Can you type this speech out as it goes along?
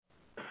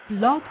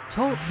Blog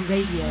Talk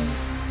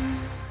Radio.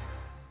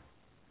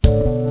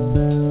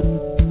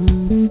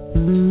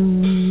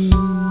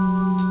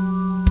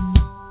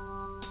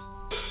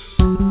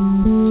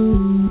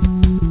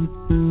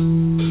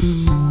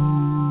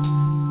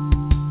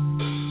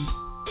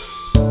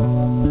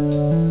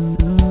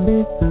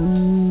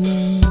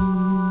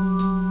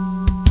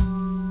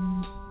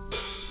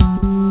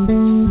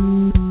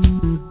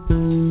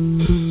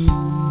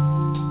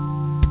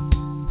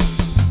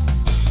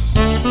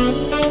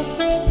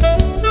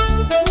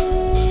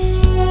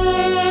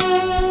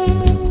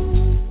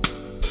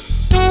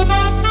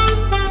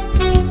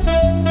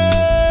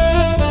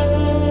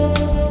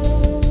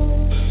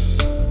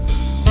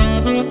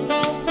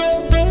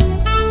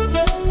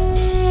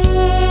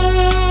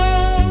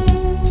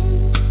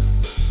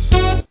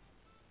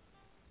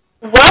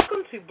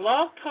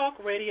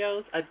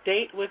 A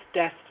Date with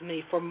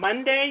Destiny for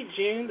Monday,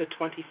 June the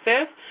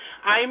 25th.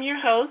 I am your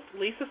host,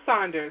 Lisa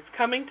Saunders,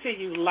 coming to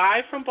you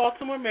live from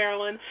Baltimore,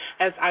 Maryland,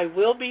 as I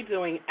will be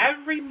doing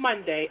every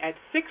Monday at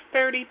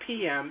 6:30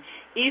 p.m.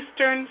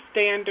 Eastern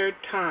Standard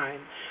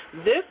Time.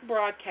 This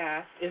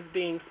broadcast is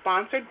being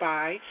sponsored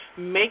by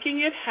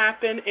Making It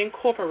Happen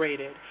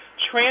Incorporated,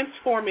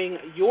 transforming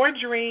your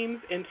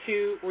dreams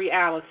into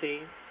reality.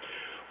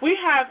 We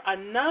have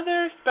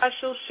another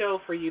special show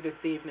for you this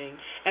evening,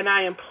 and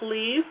I am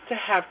pleased to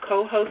have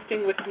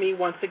co-hosting with me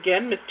once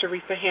again Ms.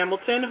 Teresa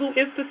Hamilton, who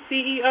is the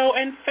CEO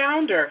and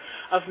founder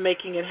of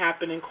Making It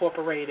Happen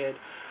Incorporated.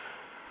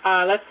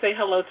 Let's say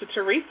hello to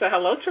Teresa.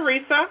 Hello,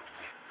 Teresa.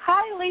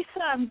 Hi,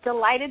 Lisa. I'm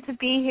delighted to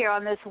be here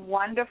on this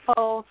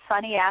wonderful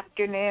sunny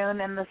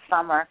afternoon in the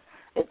summer.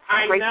 It's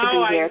great to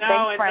be here.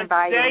 Thanks for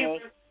inviting me.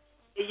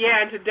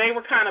 Yeah, and today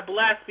we're kind of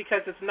blessed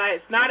because it's not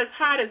as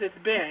hot as it's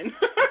been.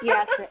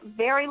 Yes,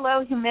 very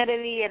low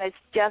humidity, and it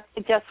just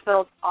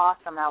feels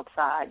awesome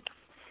outside.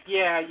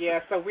 Yeah.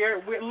 So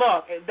we're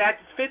look, that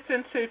fits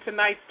into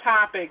tonight's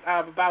topic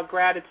about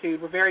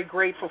gratitude. We're very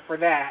grateful for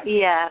that.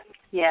 Yes.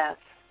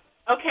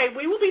 Okay,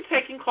 we will be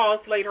taking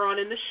calls later on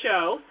in the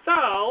show,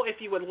 so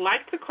if you would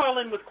like to call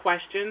in with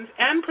questions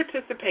and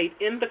participate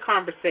in the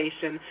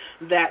conversation,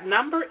 that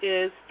number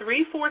is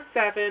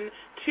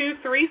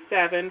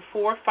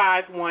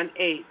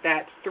 347-237-4518.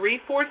 That's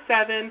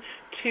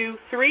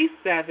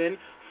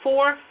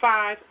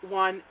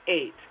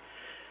 347-237-4518.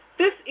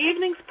 This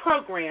evening's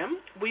program,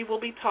 we will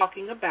be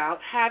talking about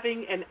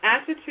having an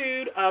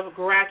attitude of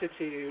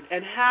gratitude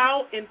and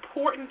how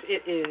important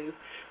it is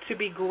to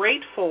be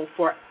grateful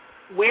for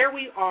where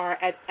we are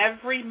at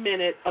every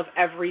minute of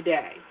every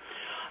day.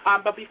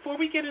 But before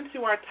we get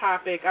into our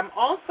topic, I'm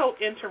also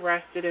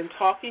interested in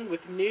talking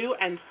with new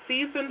and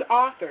seasoned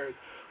authors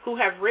who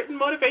have written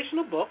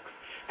motivational books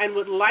and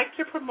would like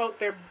to promote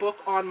their book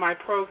on my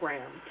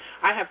program.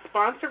 I have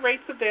sponsor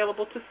rates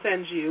available to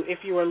send you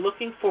if you are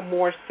looking for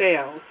more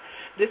sales.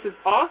 This is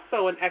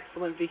also an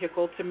excellent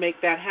vehicle to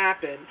make that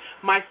happen.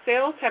 My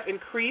sales have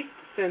increased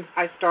since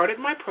I started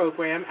my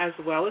program, as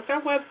well as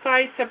our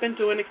websites have been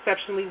doing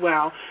exceptionally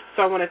well.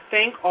 So I want to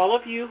thank all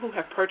of you who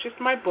have purchased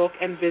my book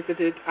and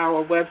visited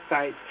our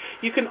website.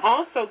 You can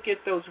also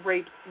get those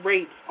rates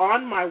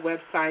on my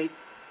website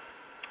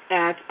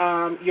at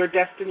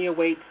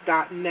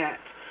yourdestinyawaits.net.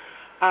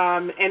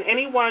 And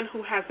anyone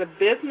who has a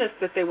business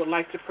that they would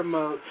like to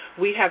promote,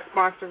 we have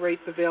sponsor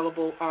rates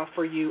available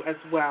for you as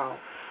well.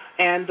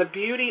 And the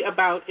beauty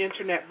about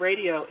Internet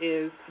radio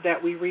is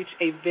that we reach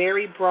a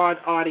very broad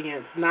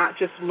audience, not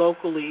just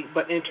locally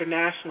but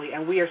internationally.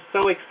 And we are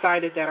so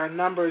excited that our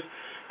numbers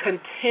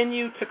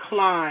continue to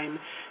climb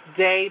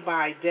day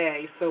by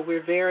day. So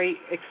we're very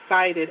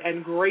excited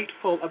and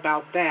grateful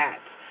about that.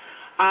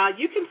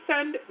 You can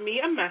send me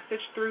a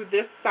message through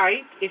this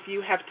site if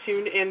you have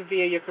tuned in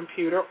via your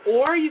computer,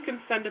 or you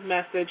can send a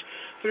message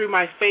through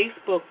my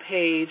Facebook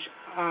page,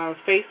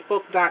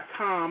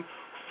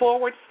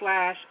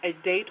 facebook.com/A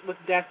Date with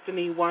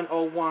Destiny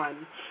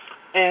 101.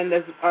 And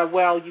as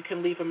well, you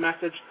can leave a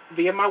message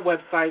via my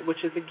website,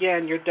 which is,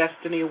 again,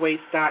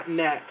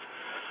 yourdestinyawaits.net.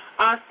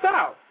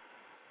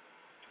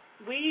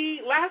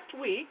 Last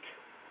week,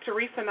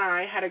 Teresa and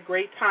I had a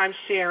great time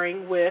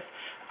sharing with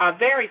a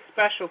very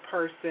special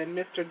person,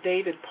 Mr.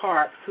 David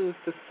Parks, who's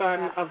the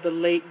son of the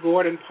late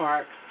Gordon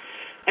Parks.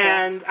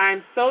 And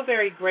I'm so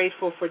very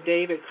grateful for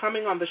David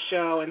coming on the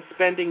show and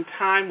spending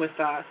time with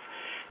us.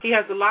 He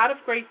has a lot of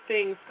great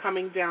things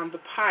coming down the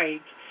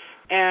pike,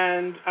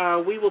 and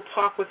we will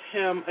talk with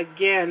him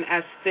again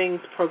as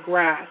things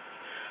progress.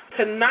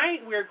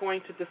 Tonight we're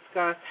going to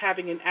discuss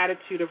having an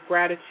attitude of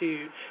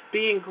gratitude.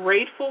 Being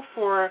grateful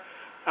for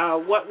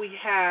what we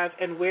have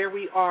and where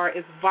we are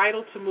is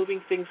vital to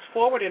moving things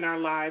forward in our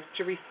lives,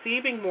 to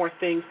receiving more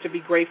things to be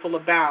grateful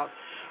about.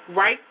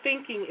 Right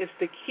thinking is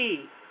the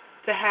key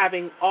to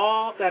having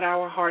all that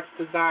our hearts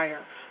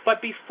desire.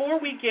 But before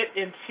we get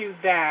into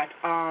that,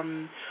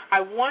 I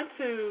want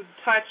to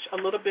touch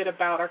a little bit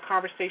about our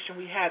conversation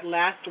we had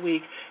last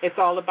week. It's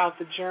all about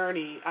the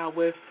journey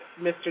with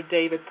Mr.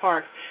 David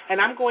Parks.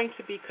 And I'm going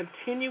to be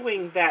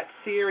continuing that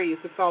series,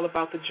 It's All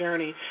About the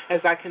Journey, as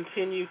I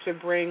continue to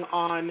bring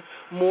on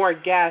more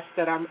guests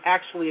that I'm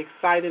actually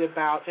excited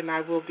about, and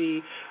I will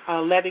be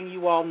letting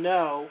you all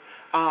know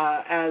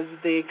as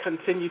they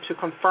continue to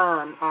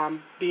confirm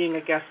being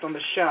a guest on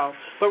the show.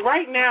 But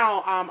right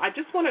now, I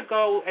just want to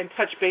go and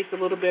touch base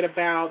a little bit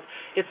about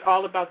It's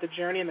All About the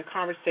Journey and the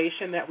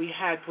conversation that we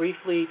had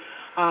briefly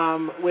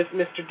with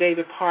Mr.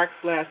 David Parks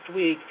last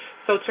week.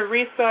 So,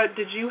 Teresa,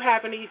 did you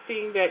have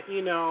anything that,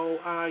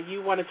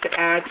 you wanted to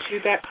add to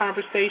that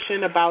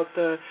conversation about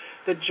the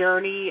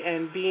journey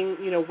and being,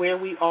 where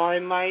we are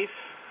in life?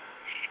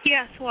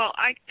 Yes, well,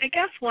 I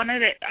guess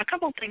a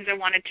couple of things I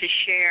wanted to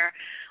share.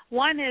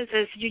 One is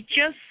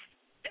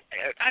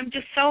I'm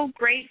just so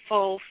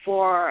grateful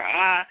for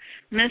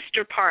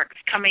Mr. Parks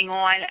coming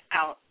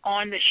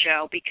on the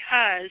show,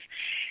 because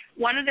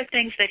one of the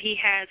things that he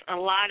has a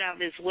lot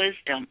of is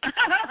wisdom.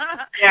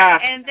 Yeah.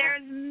 And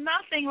there's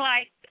nothing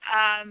like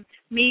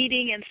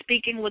meeting and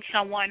speaking with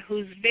someone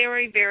who's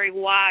very, very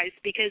wise,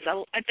 because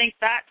I think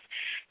that's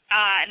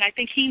and I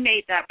think he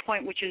made that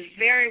point, which is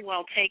very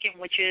well taken,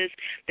 which is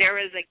there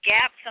is a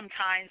gap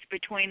sometimes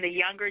between the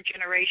younger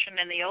generation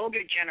and the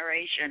older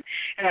generation.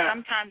 And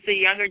sometimes the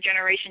younger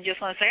generation just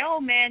want to say,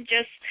 oh, man,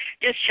 just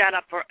shut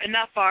up, or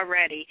enough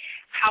already.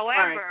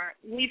 However,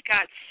 we've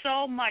got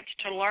so much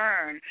to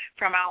learn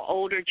from our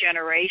older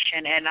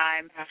generation, and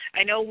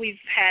I know we've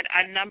had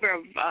a number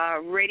of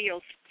radio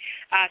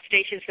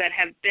stations that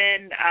have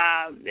been,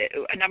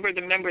 a number of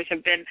the members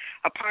have been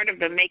a part of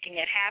the Making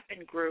It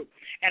Happen group,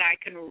 and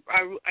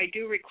I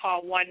do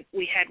recall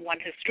we had one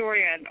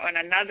historian on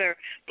another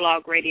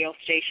blog radio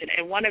station,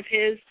 and one of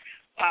his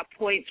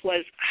points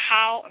was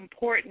how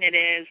important it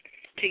is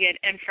to get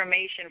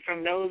information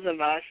from those of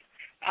us,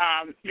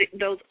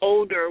 those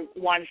older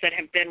ones that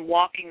have been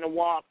walking the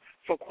walk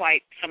for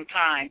quite some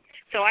time.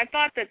 So I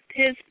thought that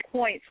his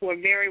points were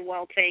very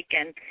well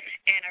taken,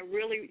 and I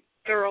really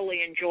thoroughly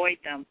enjoyed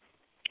them.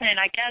 And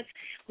I guess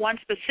one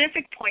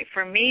specific point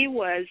for me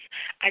was,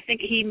 I think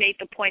he made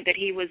the point that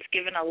he was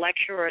given a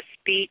lecture or a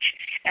speech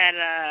at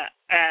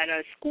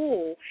a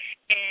school,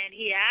 and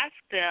he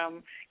asked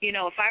them,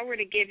 if I were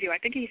to give you, I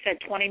think he said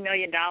 $20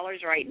 million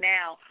right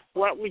now,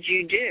 what would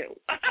you do?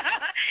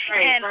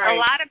 A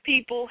lot of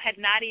people had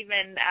not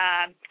even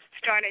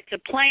started to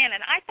plan,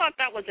 and I thought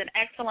that was an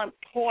excellent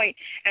point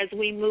as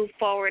we move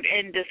forward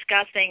in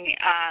discussing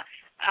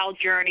our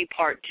journey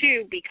part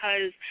 2,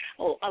 because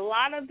a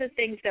lot of the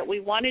things that we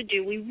want to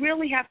do, we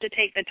really have to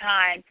take the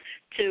time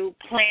to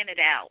plan it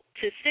out,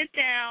 to sit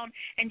down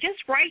and just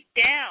write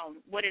down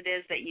what it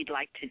is that you'd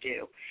like to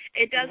do.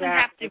 It doesn't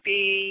have to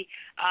be,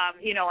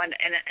 in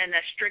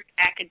a strict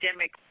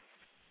academic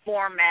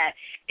format.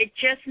 It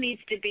just needs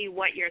to be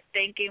what you're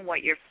thinking,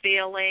 what you're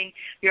feeling,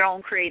 your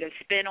own creative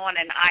spin on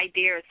an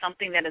idea or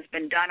something that has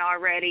been done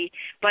already.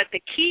 But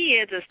the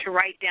key is to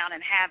write down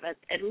and have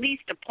at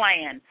least a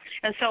plan.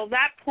 And so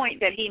that point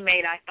that he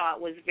made, I thought,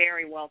 was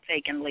very well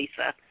taken,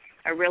 Lisa.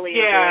 I really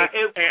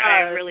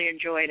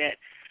enjoyed it.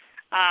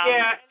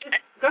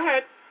 Go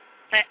ahead.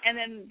 And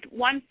then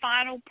one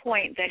final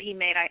point that he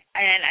made,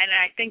 and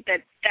I think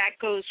that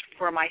goes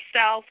for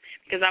myself,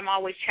 because I'm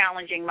always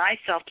challenging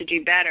myself to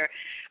do better,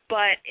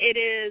 but it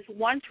is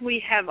once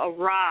we have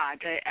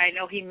arrived, I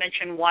know he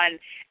mentioned one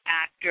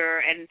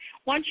actor, and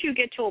once you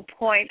get to a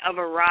point of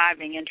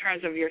arriving in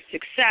terms of your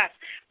success,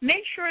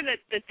 make sure that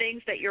the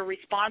things that you're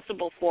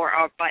responsible for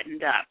are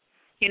buttoned up.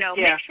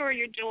 Make sure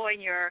you're doing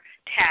your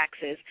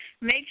taxes.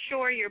 Make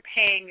sure you're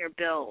paying your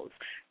bills.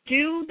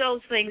 Do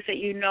those things that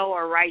you know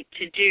are right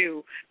to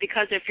do,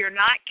 because if you're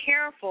not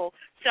careful,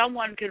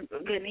 someone can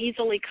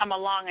easily come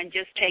along and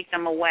just take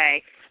them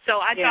away. So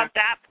I thought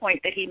that point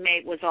that he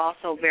made was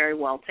also very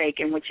well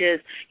taken, which is,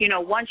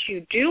 once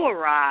you do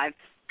arrive,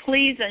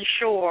 please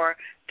ensure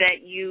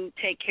that you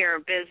take care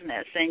of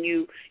business and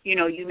you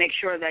make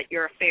sure that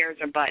your affairs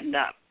are buttoned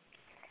up.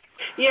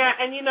 Yeah,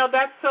 and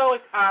that's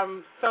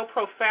so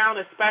profound,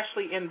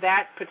 especially in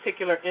that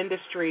particular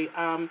industry.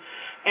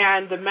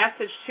 And the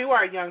message to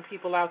our young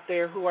people out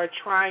there who are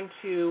trying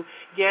to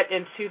get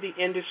into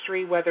the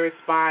industry, whether it's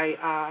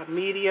by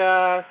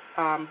media,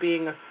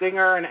 being a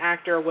singer, an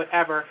actor, or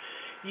whatever,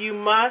 you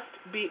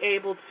must be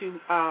able to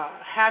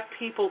have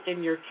people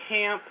in your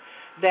camp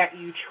that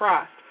you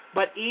trust.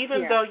 But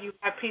even though you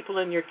have people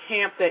in your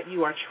camp that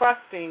you are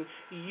trusting,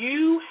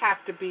 you have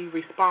to be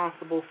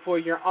responsible for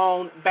your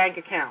own bank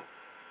account.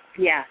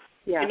 Yeah.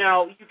 Yeah.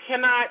 You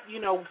cannot,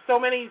 so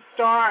many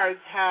stars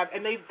have,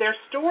 and there's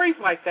stories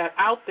like that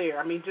out there.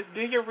 I mean, just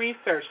do your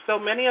research. So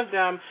many of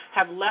them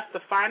have left the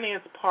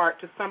finance part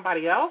to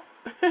somebody else,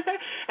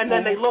 and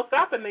then they look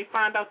up and they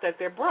find out that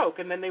they're broke,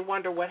 and then they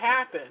wonder what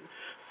happened.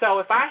 So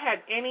if I had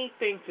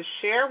anything to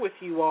share with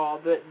you all,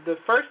 the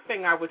first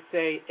thing I would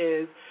say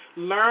is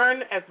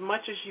learn as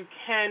much as you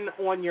can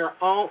on your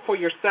own for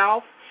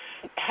yourself,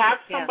 Have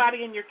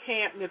somebody in your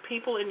camp, the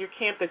people in your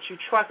camp that you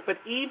trust, but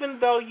even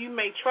though you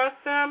may trust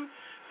them,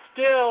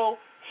 still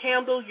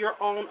handle your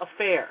own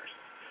affairs.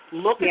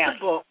 Look at the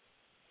book,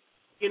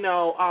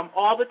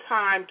 all the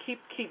time. Keep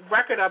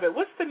record of it.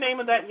 What's the name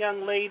of that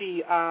young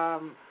lady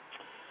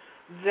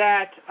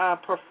that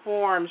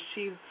performs?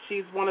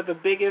 She's one of the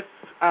biggest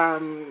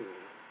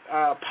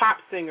pop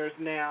singers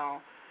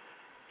now,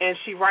 and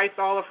she writes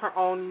all of her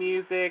own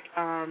music.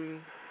 Her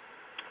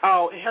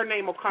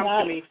name will come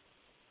to me.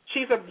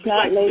 She's a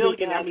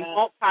millionaire,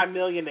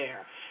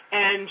 multi-millionaire.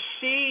 And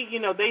she,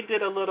 they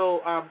did a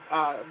little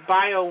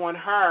bio on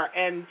her,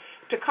 and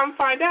to come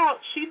find out,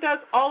 she does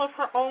all of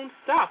her own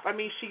stuff. I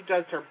mean, she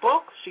does her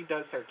books, she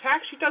does her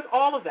tax, she does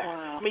all of that.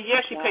 Wow. I mean,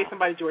 she pays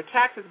somebody to do her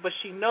taxes, but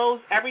she knows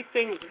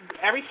everything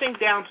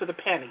down to the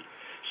penny.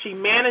 She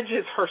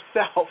manages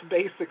herself,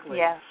 basically.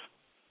 Yes.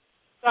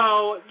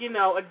 So,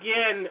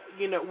 again,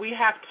 we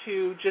have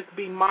to just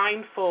be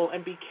mindful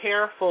and be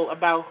careful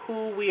about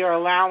who we are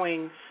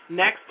allowing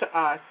next to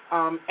us.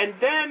 And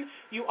then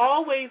you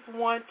always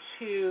want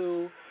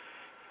to,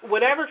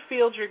 whatever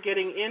field you're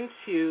getting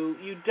into,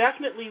 you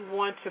definitely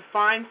want to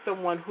find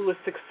someone who is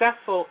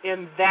successful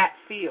in that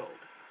field.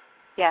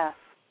 Yes,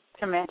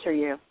 to mentor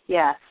you,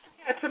 yes.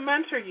 Yeah, to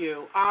mentor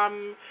you,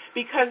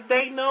 because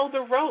they know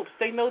the ropes.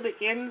 They know the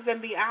ins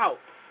and the outs.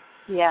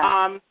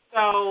 Yeah.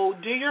 So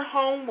do your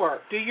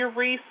homework, do your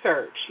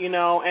research, and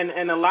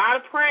a lot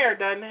of prayer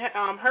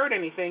doesn't hurt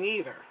anything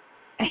either.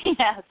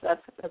 Yes,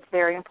 that's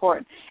very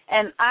important.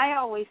 And I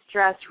always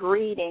stress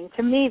reading.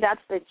 To me,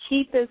 that's the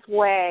cheapest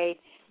way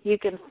you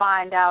can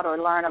find out or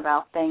learn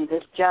about things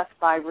is just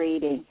by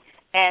reading.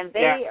 And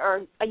they are,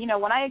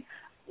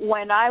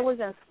 when I was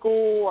in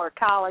school or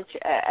college,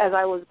 as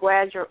I was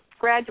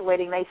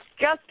graduating, they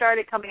just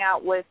started coming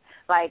out with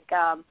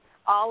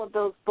all of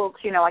those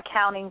books,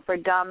 Accounting for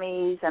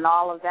Dummies and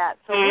all of that.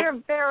 So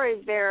we're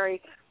very,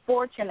 very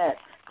fortunate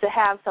to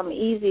have some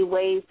easy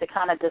ways to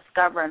kind of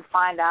discover and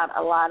find out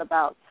a lot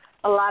about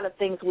a lot of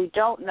things we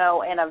don't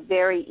know in a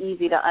very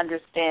easy to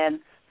understand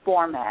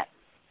format.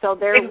 So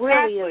there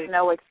really is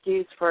no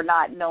excuse for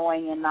not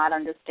knowing and not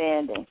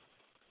understanding.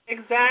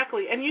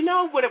 Exactly. And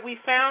what we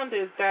found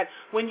is that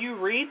when you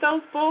read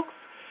those books,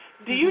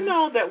 do you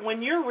know that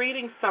when you're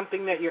reading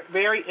something that you're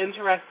very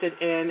interested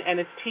in and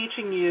it's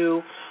teaching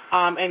you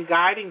and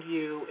guiding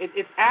you,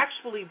 it's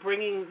actually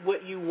bringing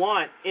what you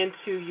want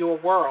into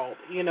your world.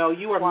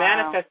 You are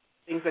manifesting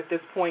things at this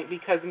point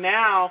because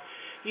now,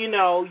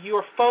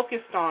 you're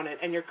focused on it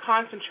and you're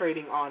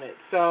concentrating on it.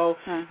 So,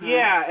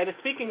 and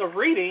speaking of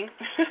reading,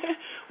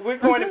 we're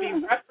going to be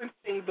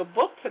referencing the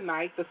book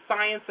tonight, The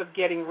Science of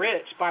Getting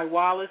Rich by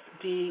Wallace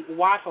D.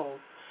 Wattles.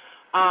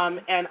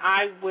 And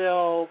I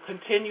will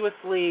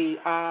continuously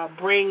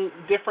bring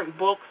different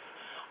books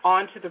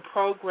onto the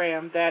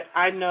program that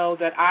I know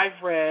that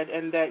I've read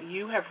and that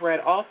you have read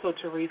also,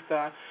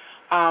 Teresa.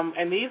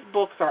 And these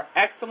books are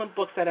excellent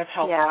books that have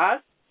helped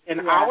us in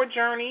our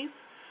journeys.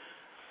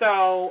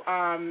 So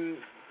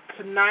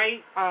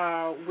tonight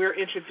we're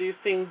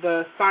introducing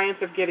The Science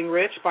of Getting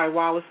Rich by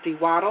Wallace D.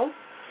 Wattles.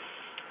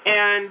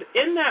 And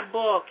in that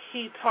book,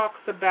 he talks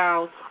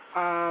about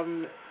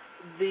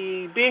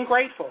the being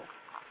grateful.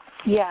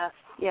 Yes,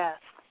 yes.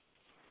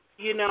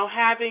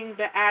 Having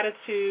the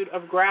attitude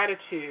of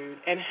gratitude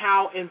and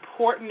how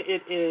important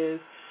it is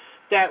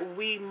that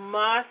we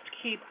must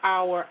keep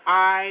our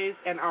eyes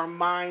and our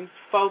minds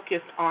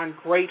focused on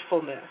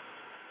gratefulness.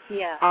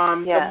 Yeah.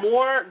 The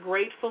more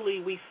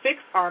gratefully we fix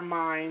our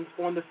minds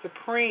on the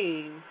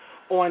Supreme,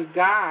 on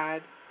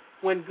God,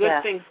 when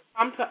good things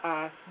come to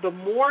us, the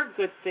more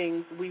good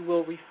things we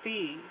will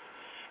receive.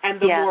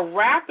 And the more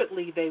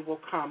rapidly they will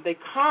come. They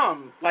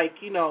come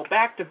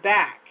back to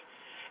back.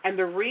 And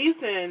the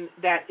reason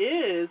that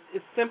is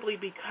simply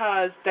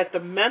because that the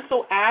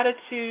mental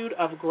attitude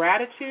of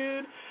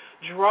gratitude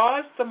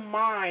draws the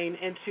mind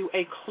into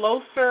a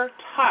closer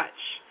touch,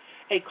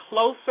 a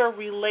closer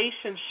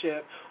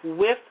relationship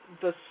with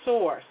the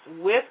source,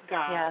 with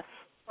God,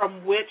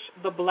 from which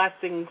the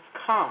blessings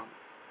come.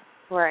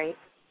 Right.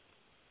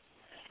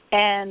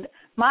 And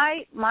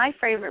my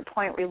favorite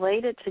point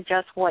related to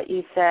just what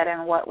you said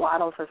and what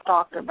Wattles has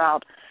talked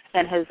about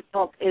in his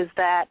book is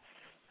that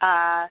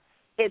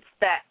it's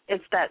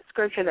that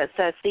scripture that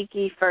says, "Seek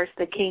ye first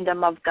the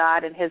kingdom of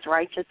God and His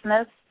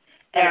righteousness,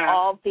 and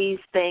all these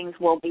things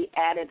will be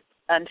added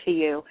unto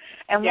you."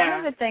 And one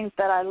of the things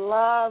that I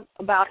love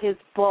about his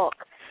book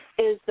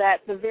is that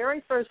the very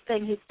first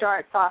thing he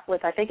starts off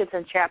with, I think it's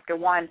in chapter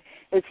 1,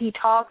 is he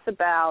talks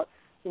about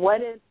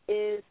what it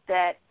is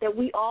that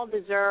we all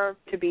deserve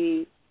to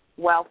be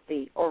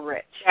wealthy or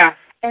rich. Yeah.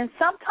 And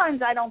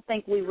sometimes I don't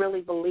think we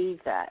really believe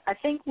that. I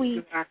think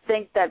we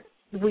think that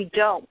we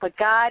don't, but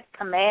God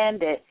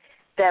commanded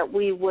that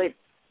we would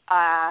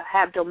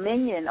have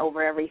dominion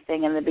over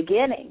everything in the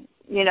beginning,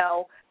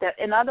 that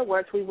in other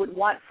words, we would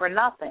want for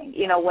nothing.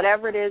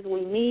 Whatever it is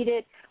we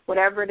needed,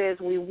 whatever it is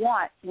we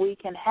want, we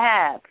can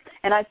have.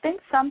 And I think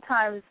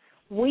sometimes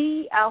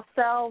we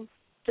ourselves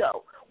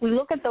we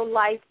look at the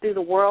life through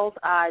the world's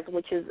eyes,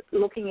 which is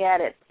looking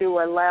at it through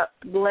a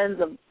lens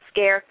of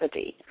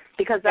scarcity.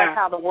 because that's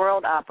how the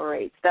world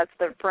operates. That's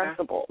their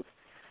principles.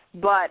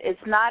 But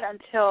it's not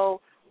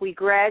until we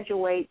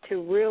graduate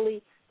to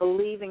really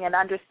believing and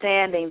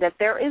understanding that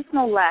there is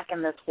no lack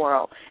in this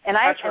world. And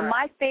and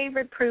my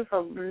favorite proof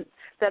of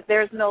that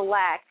there's no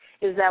lack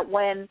is that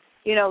when,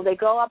 they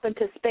go up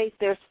into space,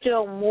 there's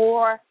still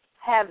more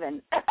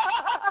heaven,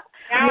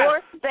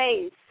 more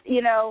space,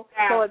 so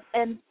it's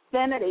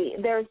infinity.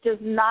 There's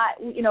just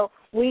not,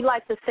 we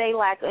like to say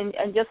lack, and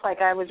just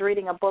like I was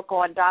reading a book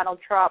on Donald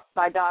Trump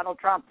and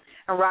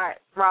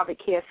Robert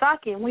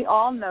Kiyosaki, and we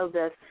all know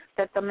this,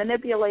 that the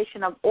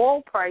manipulation of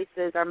oil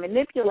prices are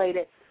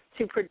manipulated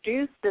to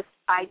produce this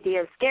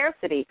idea of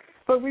scarcity,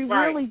 but we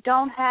really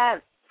don't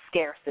have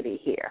scarcity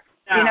here.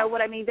 No. You know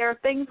what I mean? There are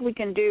things we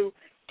can do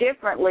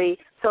differently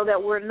so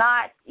that we're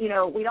not,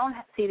 we don't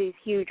see these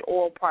huge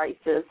oil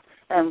prices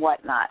and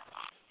whatnot.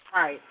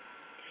 Right,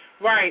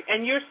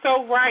 and you're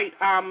so right.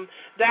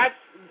 That's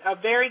a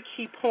very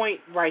key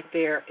point right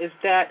there, is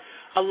that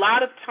a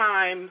lot of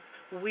times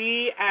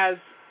we as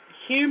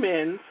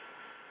humans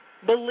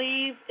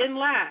believe in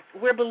lack.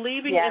 We're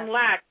believing in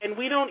lack, and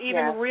we don't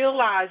even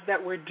realize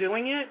that we're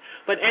doing it.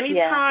 But any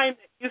time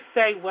that you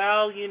say,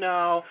 well,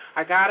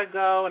 I got to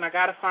go and I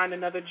got to find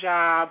another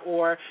job,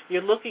 or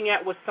you're looking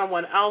at what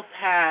someone else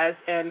has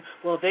and,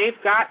 well,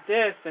 they've got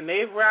this and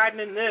they're riding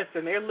in this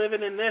and they're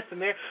living in this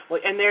and they're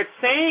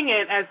saying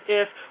it as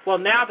if, well,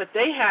 now that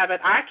they have it,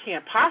 I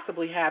can't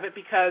possibly have it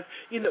because,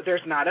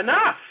 there's not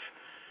enough.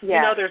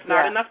 There's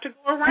not enough to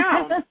go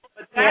around. But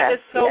that is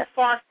so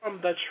far from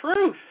the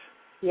truth.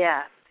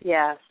 Yes. We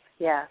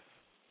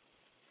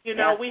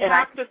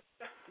have to.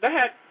 Go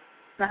ahead.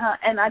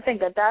 And I think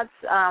that's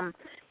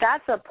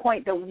a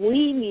point that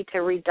we need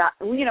to we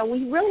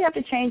really have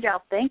to change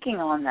our thinking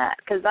on that,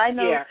 because I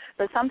know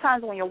that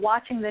sometimes when you're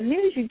watching the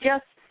news,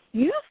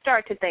 you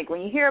start to think,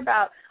 when you hear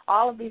about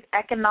all of these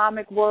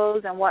economic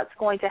woes and what's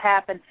going to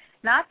happen,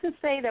 not to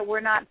say that we're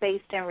not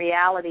based in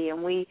reality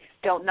and we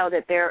don't know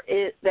that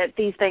that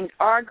these things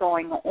are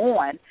going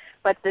on,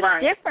 but the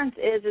difference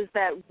is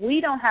that we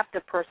don't have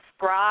to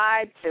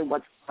prescribe to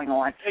what's going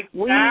on.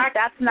 Exactly.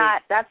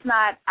 That's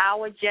not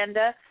our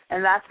agenda,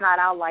 and that's not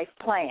our life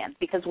plan,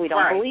 because we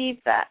don't believe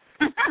that.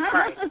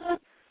 Right.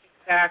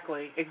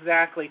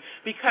 Exactly.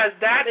 Because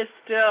that is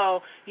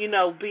still,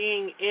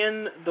 being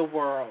in the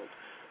world.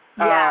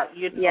 We are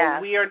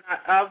not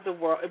of the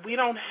world. We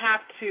don't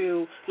have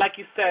to, like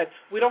you said,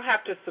 we don't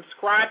have to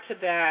subscribe to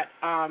that.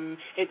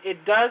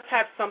 It does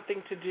have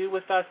something to do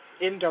with us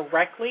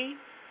indirectly.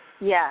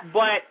 Yeah.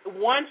 But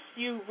once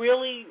you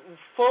really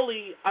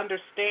fully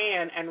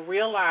understand and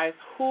realize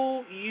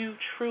who you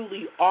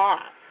truly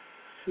are,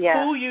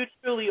 who you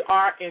truly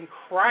are in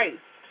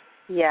Christ,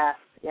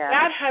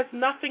 that has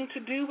nothing to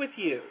do with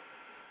you.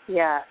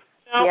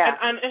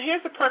 And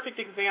here's a perfect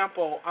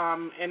example,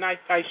 and I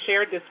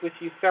shared this with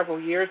you several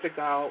years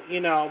ago.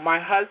 My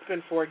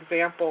husband, for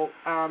example,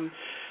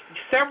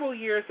 several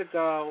years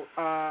ago,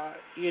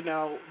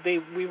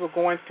 we were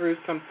going through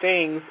some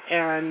things,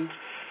 and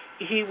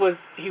he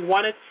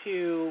wanted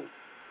to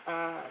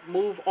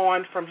move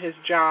on from his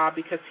job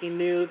because he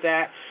knew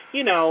that,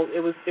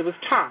 it was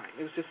time.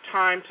 It was just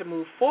time to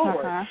move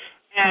forward.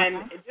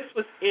 And this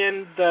was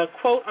in the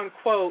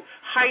quote-unquote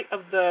height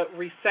of the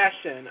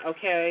recession,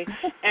 okay?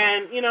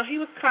 And, he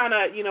was kind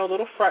of, a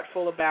little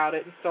fretful about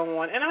it and so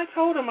on. And I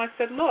told him, I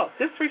said, look,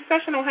 this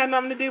recession don't have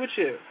nothing to do with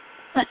you.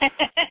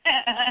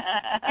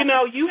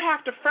 You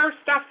have to first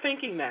stop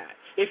thinking that.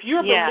 If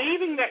you're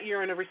believing that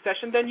you're in a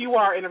recession, then you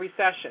are in a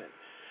recession.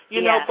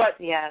 But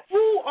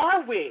who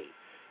are we?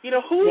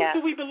 Who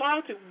do we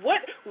belong to?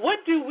 What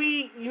do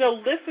we,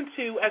 listen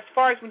to as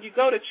far as when you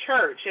go to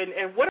church?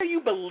 And what are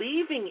you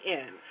believing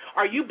in?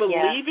 Are you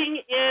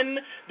believing in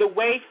the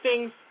way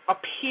things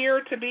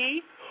appear to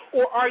be?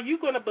 Or are you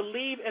going to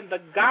believe in the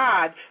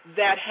God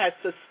that has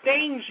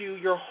sustained you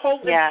your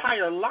whole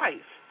entire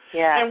life?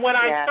 And when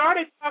I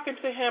started talking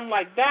to him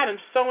like that and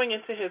sowing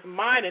into his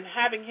mind and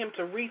having him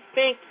to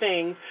rethink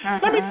things,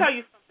 let me tell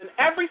you something.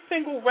 Every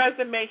single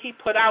resume he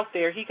put out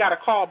there, he got a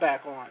call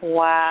back on.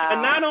 Wow.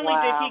 And not only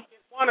did he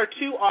get one or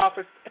two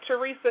offers,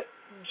 Teresa,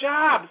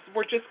 jobs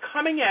were just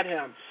coming at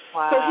him.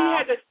 Wow. So he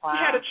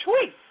had a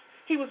choice.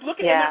 He was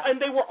looking at them,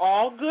 and they were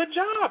all good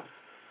jobs.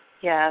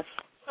 Yes.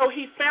 So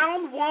he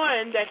found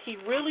one that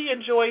he really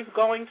enjoys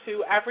going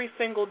to every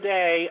single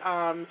day.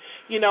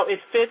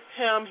 It fits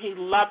him. He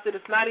loves it.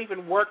 It's not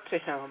even work to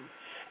him.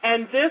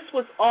 And this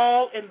was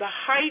all in the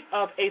height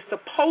of a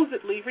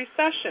supposedly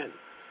recession.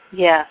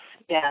 Yes.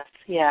 We have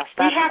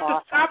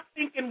to stop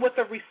thinking with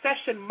a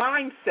recession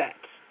mindset.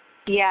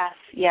 Yes.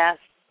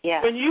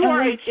 When you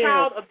are a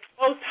child of the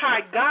Most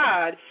High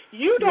God,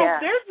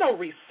 there's no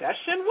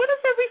recession. What is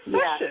a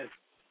recession?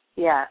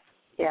 Yeah.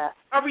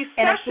 A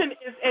recession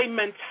is a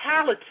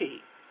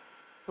mentality.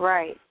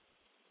 Right.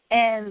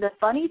 And the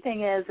funny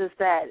thing is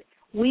that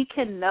we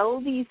can know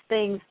these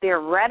things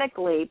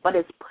theoretically, but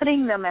it's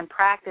putting them in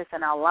practice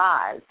in our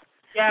lives.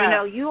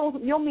 Yeah.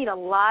 You'll meet a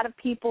lot of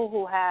people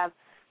who have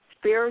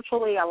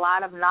spiritually a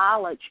lot of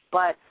knowledge,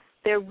 but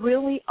they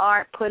really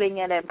aren't putting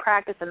it in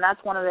practice, and that's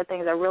one of the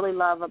things I really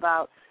love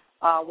about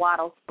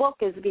Waddle's book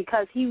is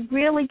because he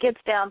really gets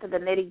down to the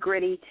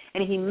nitty-gritty,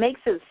 and he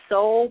makes it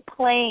so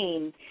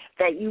plain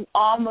that you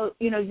almost,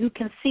 you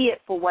can see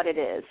it for what it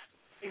is.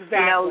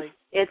 Exactly.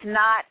 It's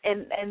not,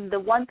 and the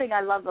one thing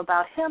I love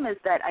about him is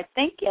that I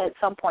think at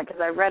some point,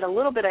 because I read a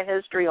little bit of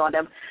history on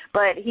him,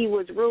 but he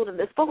was ruled, and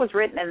this book was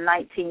written in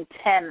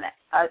 1910,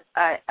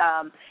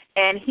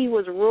 and he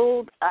was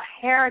ruled a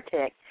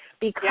heretic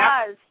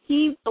because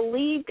he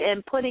believed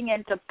in putting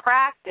into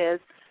practice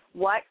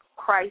what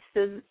Christ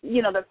is,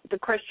 the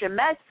Christian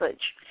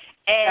message,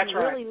 and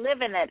really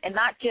living it and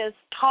not just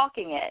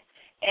talking it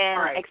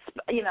and,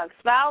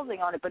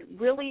 espousing on it, but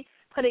really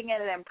putting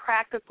it in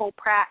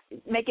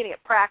making it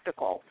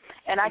practical.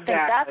 And I think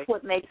that's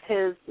what makes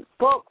his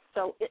book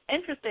so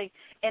interesting,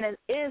 and it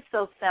is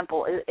so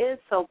simple. It is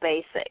so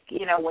basic,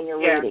 when you're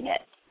reading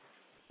it.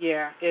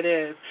 Yeah, it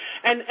is.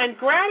 And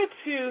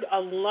gratitude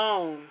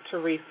alone,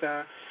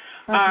 Teresa,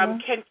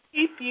 can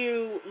keep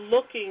you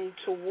looking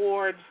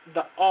towards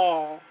the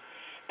all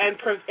and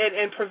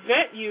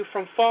prevent you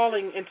from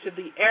falling into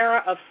the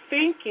era of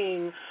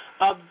thinking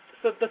of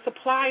the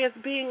supply as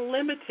being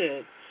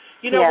limited.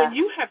 When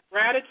you have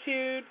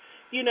gratitude,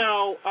 you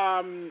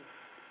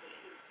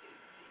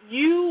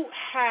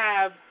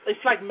have, it's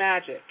like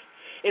magic.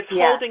 It's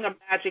holding a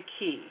magic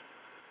key.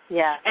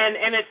 Yeah.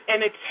 And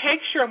it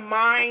takes your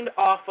mind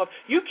off of,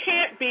 you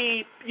can't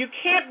be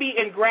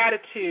in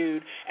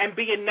gratitude and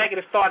be in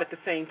negative thought at the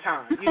same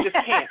time. You just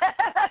can't.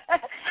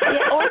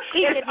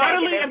 It's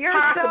utterly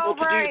impossible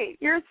to do.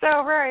 You're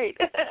so right.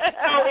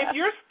 So if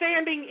you're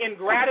standing in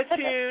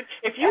gratitude,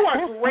 if you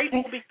are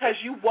grateful because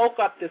you woke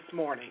up this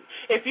morning,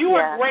 if you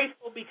are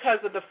grateful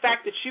because of the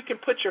fact that you can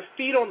put your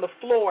feet on the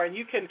floor and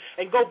you can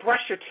go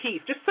brush your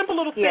teeth, just simple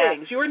little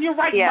things, you're in your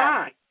right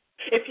mind.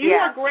 If you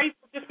are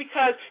grateful just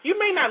because you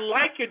may not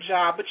like your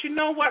job, but you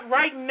know what,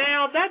 right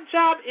now that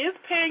job is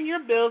paying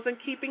your bills and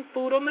keeping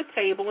food on the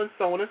table and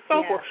so on and so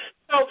forth.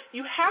 So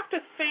you have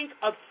to think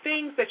of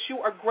things that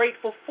you are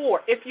grateful for.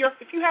 If you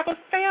have a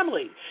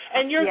family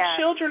and your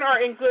children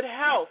are in good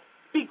health,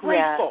 be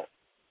grateful.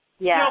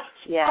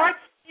 Start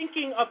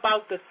thinking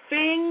about the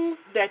things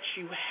that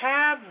you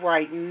have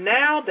right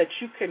now that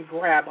you can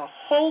grab a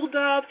hold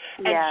of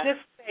and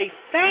just say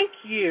thank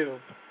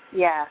you.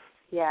 Yes.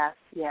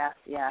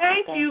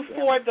 Thank you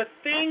for the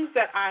things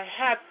that I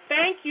have.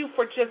 Thank you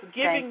for just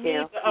giving me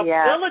the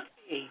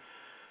ability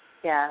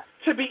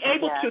to be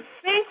able to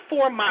think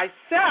for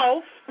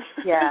myself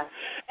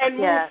and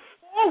move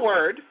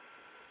forward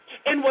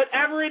in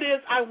whatever it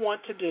is I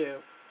want to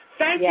do.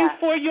 Thank you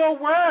for your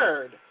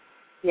word.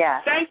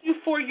 Thank you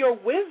for your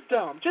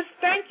wisdom. Just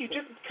thank you.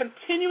 Just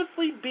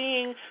continuously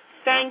being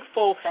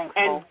thankful.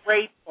 And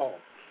grateful.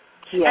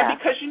 And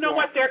because you know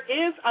what? There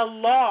is a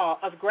law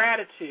of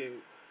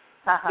gratitude.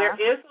 There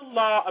is a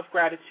law of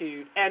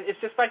gratitude, and it's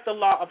just like the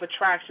law of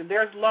attraction.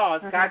 There's laws.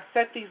 God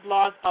set these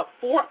laws up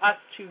for us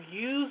to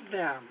use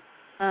them.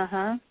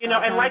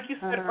 And like you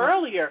said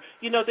earlier,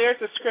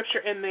 there's a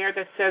scripture in there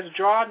that says,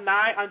 draw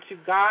nigh unto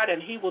God,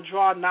 and he will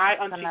draw nigh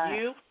unto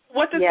you.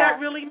 What does that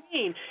really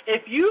mean?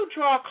 If you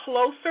draw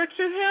closer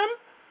to him,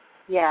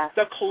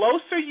 the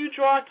closer you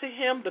draw to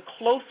him, the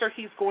closer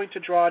he's going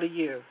to draw to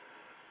you.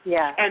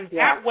 And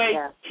that way,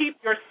 keep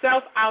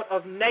yourself out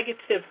of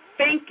negative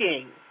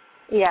thinking.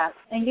 Yeah,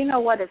 and you know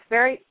what? It's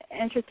very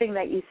interesting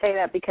that you say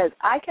that because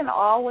I can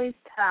always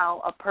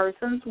tell a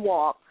person's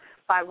walk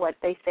by what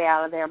they say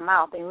out of their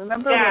mouth. And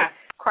remember what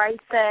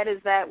Christ said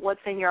is that what's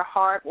in your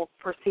heart will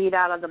proceed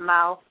out of the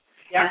mouth,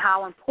 and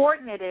how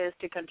important it is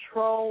to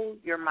control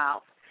your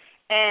mouth.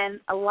 And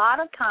a lot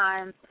of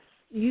times,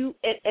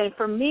 and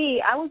for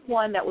me, I was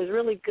one that was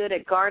really good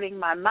at guarding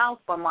my mouth,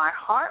 but my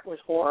heart was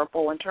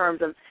horrible in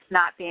terms of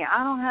not being,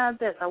 I don't have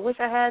this, I wish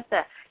I had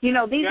that. These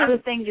are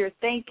the things you're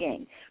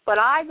thinking. But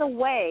either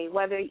way,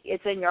 whether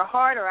it's in your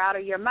heart or out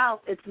of your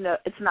mouth, it's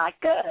not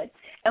good.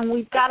 And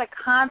we've got to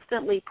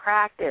constantly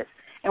practice.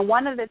 And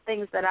one of the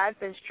things that I've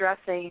been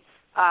stressing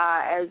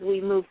as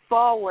we move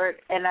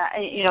forward, and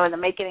in the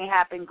Making It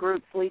Happen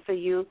groups, Lisa,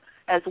 you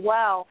as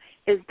well,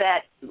 is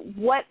that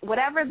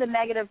whatever the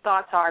negative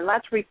thoughts are,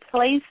 let's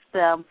replace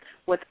them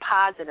with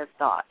positive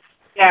thoughts.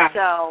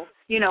 So,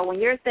 when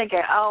you're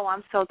thinking, oh,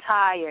 I'm so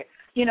tired,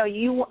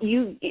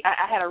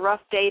 I had a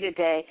rough day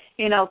today.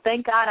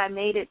 Thank God I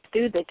made it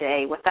through the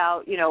day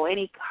without,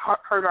 any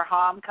hurt or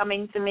harm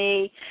coming to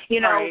me.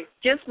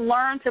 Just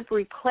learn to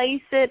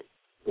replace it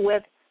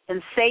with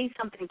and say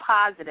something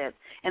positive,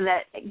 and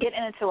that get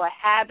into a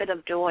habit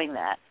of doing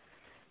that.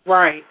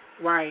 Right.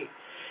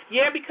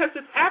 Yeah, because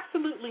it's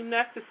absolutely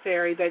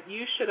necessary that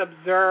you should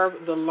observe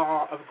the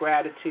law of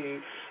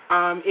gratitude.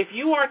 If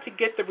you are to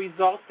get the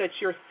results that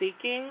you're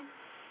seeking,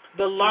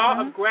 the law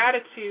of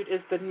gratitude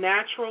is the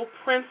natural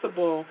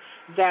principle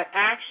that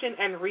action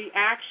and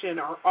reaction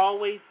are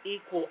always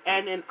equal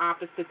and in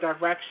opposite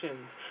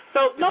directions.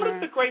 So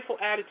notice the grateful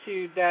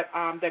attitude that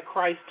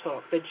Christ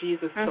took, that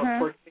Jesus took,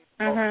 for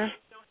example.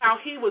 How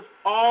he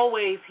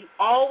always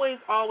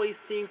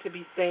seemed to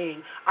be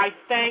saying, I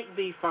thank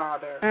thee,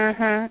 Father.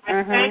 I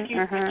thank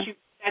you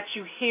that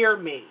you hear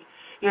me.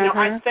 You know,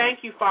 I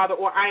thank you, Father,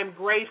 or I am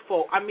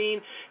grateful. I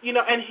mean, you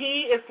know, and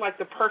he is like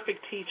the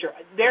perfect teacher.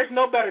 There's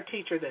no better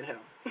teacher than him.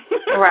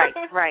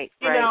 Right.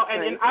 You know,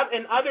 and in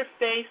other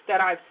faiths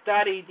that I've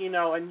studied, you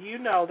know, and you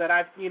know that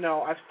I've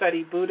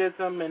studied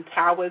Buddhism and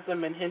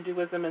Taoism and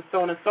Hinduism and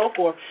so on and so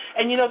forth,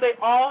 and you know, they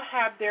all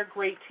have their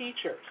great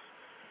teachers.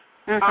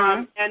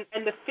 And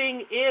the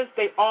thing is,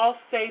 they all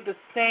say the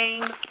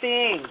same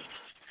thing.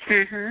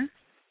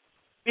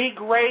 Be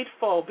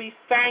grateful. Be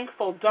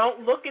thankful.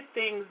 Don't look at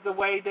things the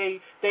way they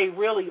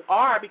really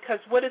are, because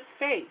what is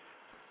faith?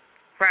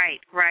 Right.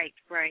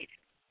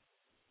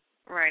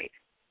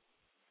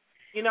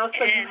 You know,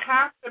 so you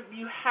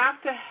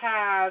have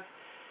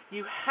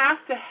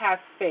to have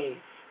faith.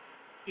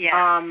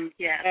 Yeah.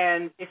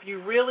 And if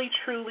you really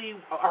truly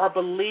are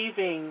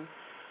believing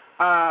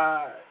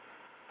that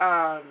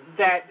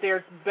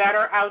there's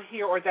better out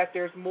here or that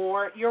there's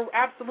more, you're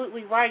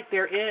absolutely right.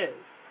 There is.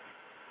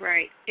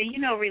 Right. And, you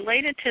know,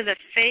 related to the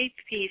faith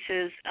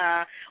pieces,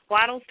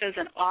 Waddles does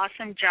an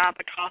awesome job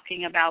of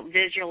talking about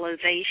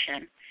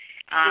visualization.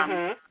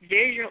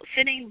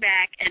 Sitting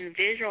back and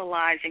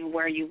visualizing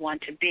where you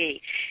want to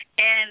be.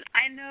 And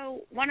I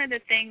know one of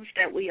the things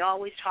that we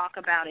always talk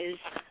about is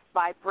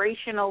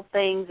vibrational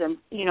things and,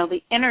 you know,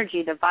 the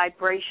energy, the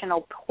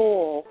vibrational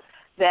pull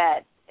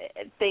that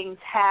things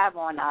have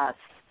on us,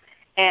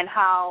 and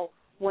how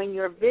when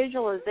you're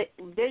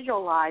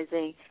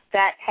visualizing,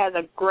 that has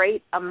a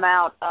great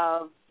amount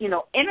of, you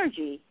know,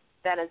 energy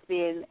that is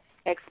being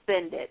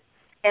expended.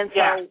 And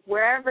so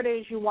wherever it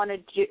is you want to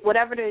do,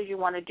 whatever it is you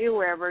want to do,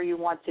 wherever you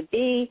want to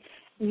be,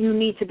 you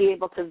need to be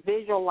able to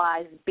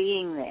visualize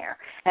being there.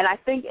 And I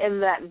think in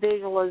that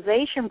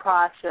visualization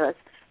process,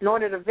 in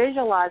order to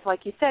visualize,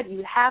 like you said,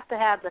 you have to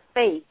have the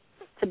faith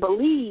to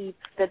believe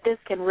that this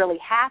can really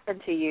happen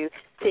to you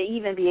to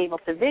even be able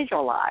to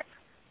visualize.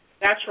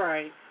 That's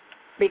right.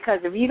 Because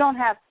if you don't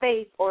have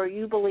faith, or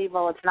you believe,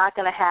 well, it's not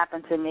going to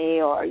happen to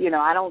me, or, you know,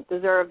 I don't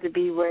deserve to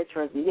be rich,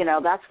 or, you know,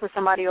 that's for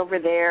somebody over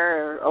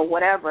there, or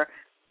whatever,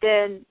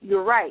 then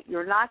you're right,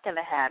 you're not going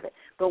to have it.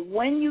 But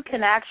when you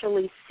can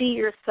actually see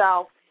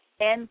yourself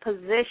in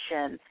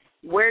position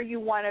where you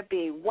want to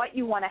be, what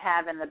you want to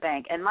have in the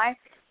bank. And my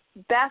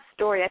best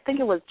story, I think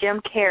it was Jim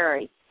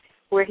Carrey,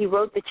 where he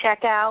wrote the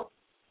check out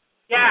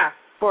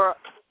for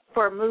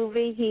a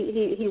movie.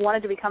 He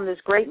wanted to become this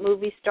great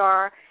movie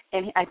star,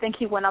 and I think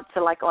he went up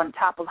to, like, on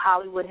top of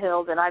Hollywood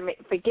Hills, and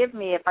forgive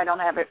me if I don't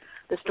have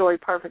the story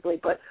perfectly,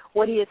 but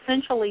what he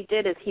essentially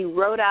did is he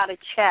wrote out a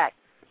check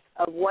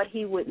of what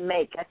he would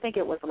make. I think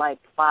it was like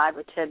 $5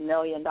 or $10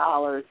 million,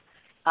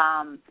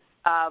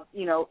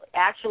 you know,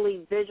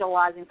 actually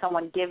visualizing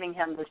someone giving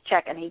him this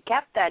check, and he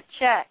kept that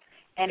check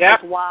in his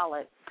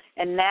wallet.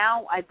 And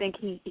now I think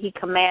he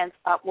commands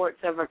upwards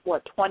of,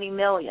 $20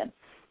 million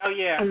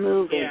in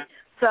movies. Yeah.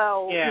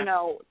 So, you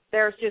know,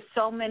 there's just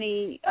so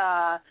many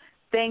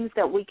things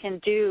that we can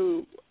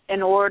do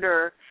in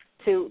order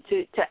to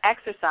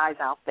exercise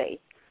our faith.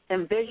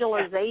 And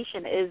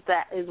visualization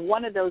is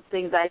one of those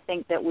things I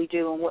think that we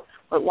do, and what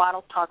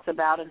Waddle talks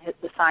about in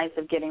the Science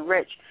of Getting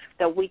Rich,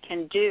 that we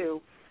can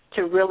do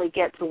to really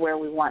get to where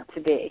we want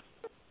to be.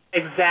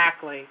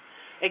 Exactly.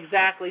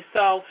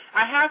 So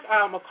I have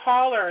a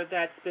caller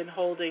that's been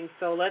holding,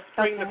 so let's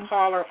bring the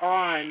caller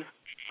on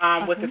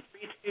with the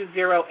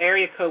 320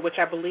 area code, which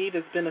I believe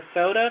is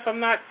Minnesota, if I'm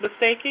not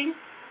mistaken.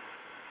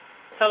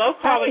 Hello,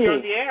 caller, you're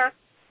on the air.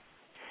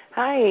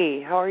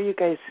 Hi, how are you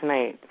guys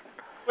tonight?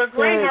 We're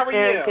great. How are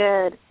you?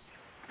 Good.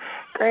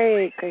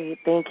 Great.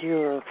 Thank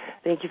you.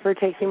 Thank you for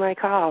taking my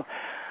call.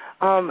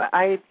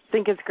 I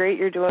think it's great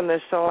you're doing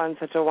this show on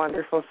such a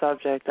wonderful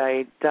subject.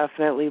 I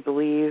definitely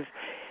believe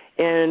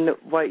in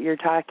what you're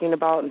talking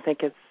about and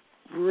think it's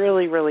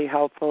really, really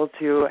helpful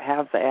to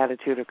have the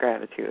attitude of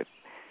gratitude.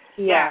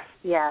 Yes.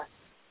 Yes.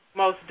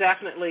 Most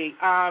definitely.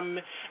 And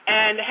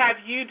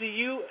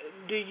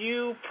do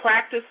you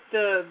practice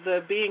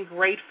the being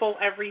grateful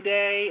every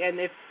day? And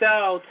if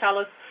so, tell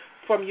us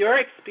from your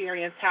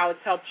experience how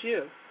it's helped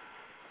you.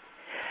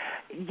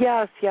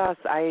 Yes,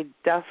 I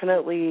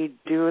definitely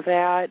do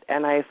that,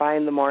 and I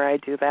find the more I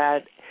do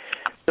that,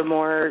 the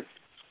more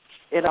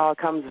it all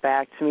comes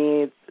back to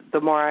me, the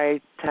more I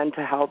tend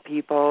to help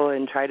people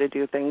and try to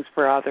do things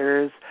for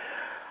others,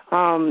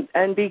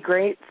 and be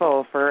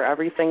grateful for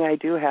everything I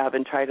do have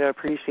and try to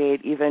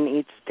appreciate even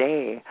each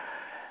day.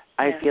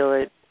 I feel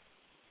it.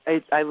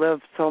 I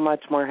live so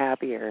much more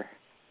happier.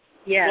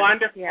 Yes.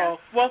 Wonderful. Yes.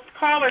 Well,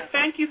 caller,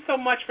 thank you so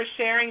much for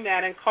sharing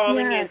that and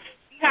calling in.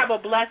 You have a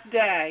blessed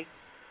day.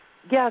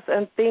 Yes,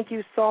 and thank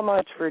you so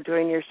much for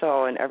doing your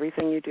show and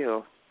everything you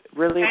do.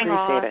 Really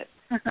appreciate it.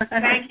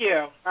 Thank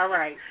you. All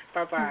right.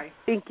 Bye-bye.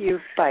 Thank you.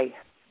 Bye.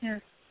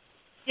 Yes.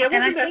 Yeah,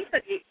 and I think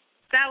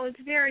that was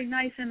very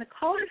nice. And the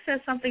caller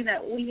says something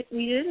that we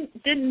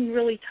didn't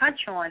really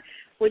touch on,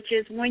 which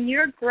is when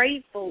you're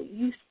grateful,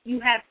 you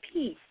have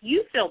peace.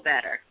 You feel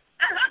better.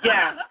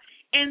 Yeah.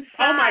 Inside,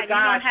 oh my gosh,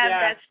 you don't have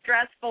that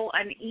stressful,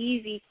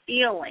 uneasy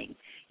feeling.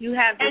 You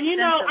have this and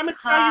sense of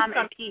calm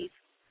and peace.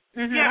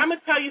 Mm-hmm. Yeah, I'm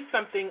gonna tell you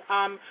something.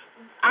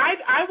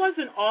 I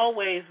wasn't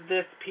always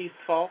this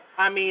peaceful.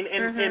 I mean,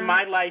 in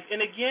my life,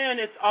 and again,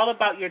 it's all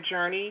about your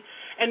journey.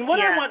 And what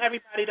I want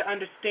everybody to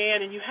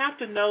understand, and you have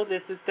to know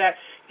this, is that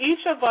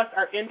each of us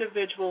are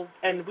individuals,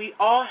 and we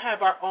all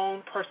have our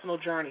own personal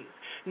journeys.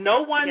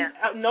 No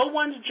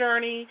one's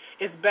journey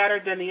is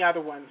better than the other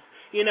one's.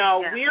 You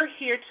know, we're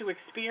here to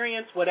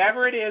experience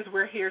whatever it is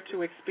we're here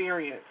to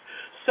experience.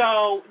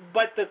 So,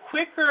 but the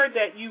quicker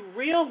that you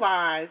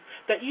realize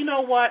that, you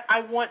know what,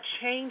 I want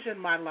change in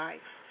my life.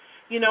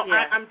 You know,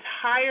 I'm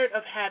tired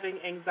of having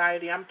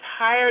anxiety. I'm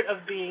tired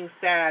of being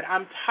sad.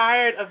 I'm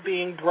tired of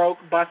being broke,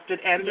 busted,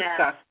 and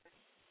disgusted.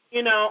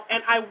 You know,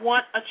 and I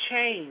want a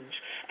change.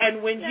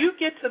 And when you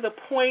get to the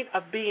point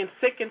of being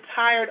sick and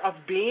tired of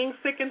being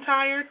sick and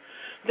tired,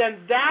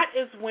 then that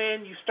is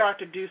when you start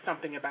to do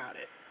something about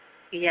it.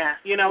 Yeah.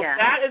 You know,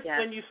 that is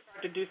when you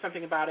start to do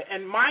something about it.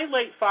 And my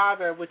late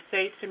father would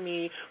say to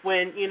me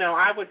when, you know,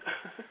 I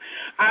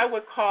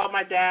would call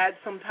my dad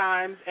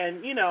sometimes,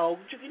 and, you know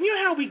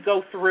how we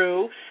go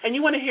through and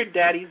you want to hear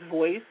daddy's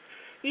voice,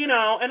 you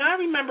know, and I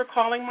remember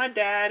calling my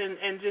dad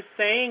and just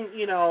saying,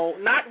 you know,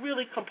 not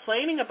really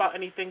complaining about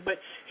anything, but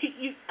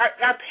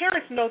our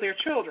parents know their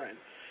children.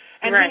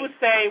 And he would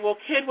say, well,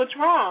 kid, what's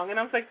wrong?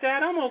 And I was like,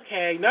 Dad, I'm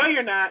okay. No,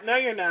 you're not.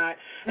 No, you're not.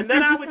 And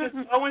then I would just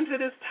go into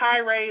this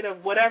tirade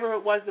of whatever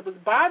it was that was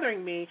bothering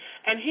me,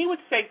 and he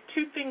would say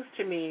two things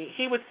to me.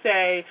 He would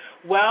say,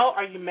 well,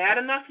 are you mad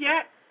enough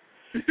yet?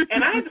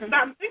 And I had to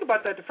stop and think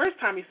about that the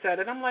first time he said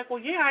it. I'm like, well,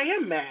 yeah, I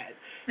am mad.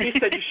 He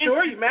said, you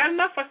sure? You mad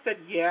enough? I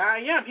said, yeah, I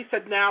am. He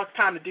said, now it's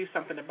time to do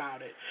something about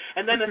it.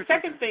 And then the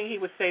second thing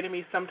he would say to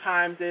me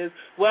sometimes is,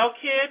 well,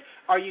 kid,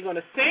 are you going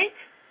to sink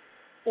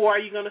or are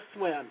you going to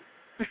swim?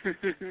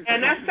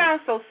 And that sounds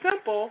so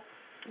simple,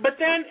 but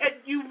then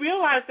you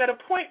realize at a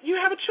point you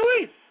have a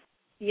choice.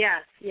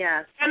 Yes.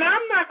 And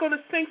I'm not going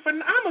to sink I'm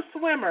a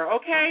swimmer,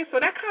 okay? So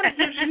that kind of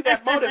gives you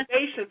that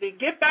motivation to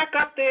get back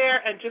up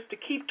there and just to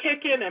keep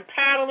kicking and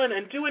paddling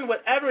and doing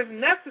whatever is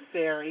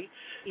necessary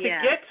to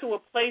get to a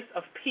place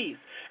of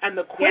peace. And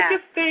the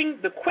quickest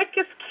thing, the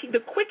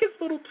quickest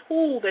little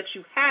tool that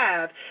you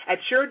have at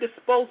your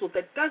disposal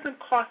that doesn't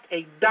cost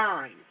a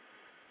dime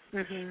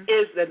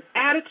is an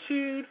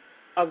attitude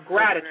of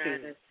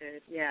gratitude.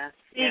 Yes.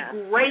 Be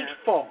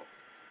grateful.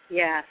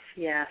 Yes.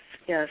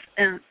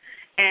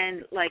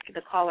 And like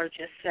the caller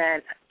just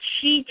said,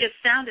 she just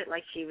sounded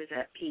like she was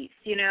at peace,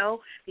 you know,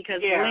 because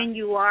when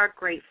you are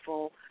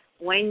grateful,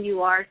 when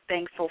you are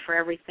thankful for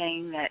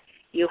everything that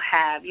you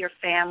have, your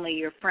family,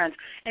 your friends,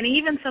 and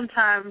even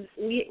sometimes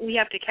we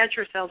have to catch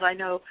ourselves. I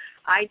know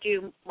I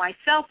do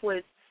myself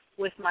with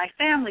my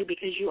family,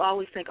 because you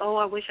always think, oh,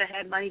 I wish I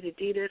had money to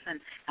do this,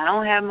 and I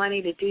don't have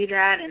money to do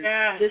that, and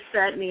this,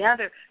 that, and the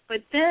other.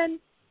 But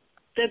then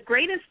the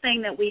greatest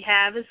thing that we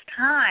have is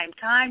time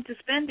to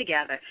spend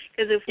together.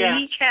 Because if we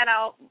each had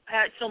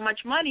so much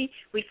money,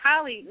 we'd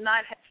probably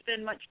not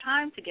spend much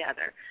time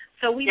together.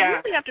 So we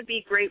really have to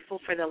be grateful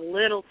for the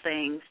little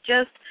things,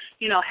 just,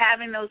 you know,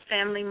 having those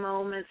family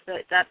moments,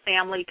 that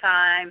family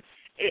time.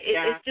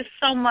 It's just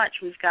so much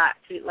we've got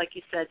to, like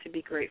you said, to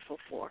be grateful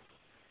for.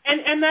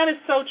 And that is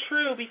so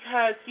true,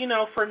 because, you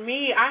know, for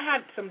me, I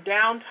had some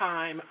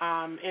downtime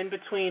in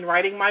between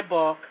writing my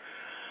book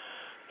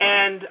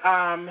and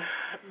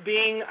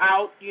being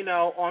out, you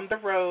know, on the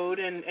road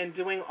and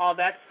doing all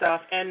that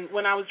stuff. And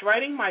when I was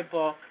writing my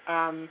book,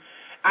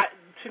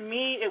 to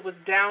me it was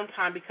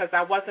downtime because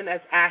I wasn't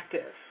as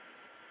active.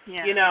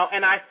 You know,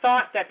 and I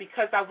thought that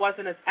because I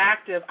wasn't as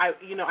active, I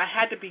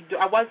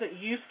wasn't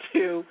used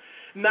to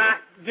not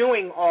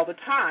doing all the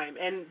time.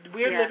 And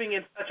we're living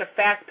in such a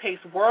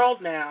fast-paced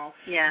world now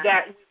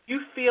that you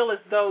feel as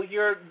though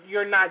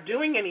you're not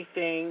doing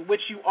anything, which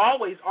you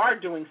always are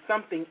doing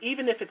something,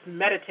 even if it's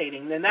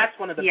meditating. Then that's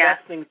one of the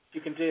best things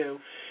you can do.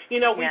 You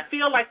know, we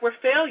feel like we're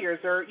failures,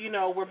 or, you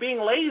know, we're being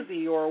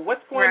lazy, or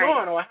what's going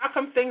on, or how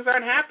come things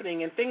aren't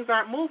happening and things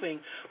aren't moving.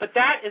 But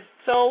that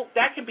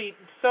can be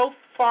so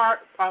far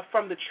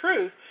from the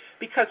truth,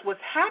 because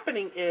what's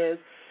happening is,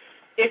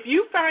 if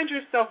you find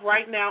yourself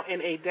right now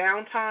in a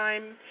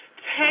downtime,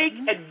 take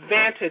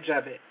advantage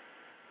of it.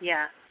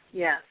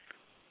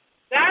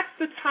 That's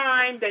the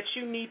time that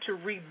you need to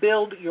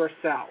rebuild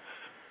yourself.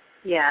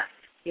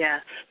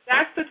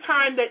 That's the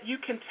time that you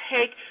can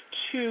take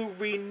to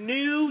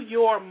renew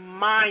your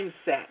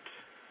mindset.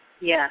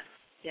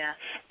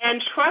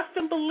 And trust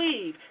and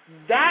believe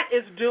that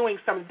is doing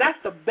something. That's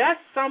the best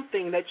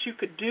something that you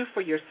could do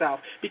for yourself,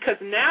 because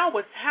now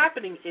what's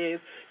happening is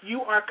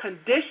you are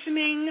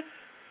conditioning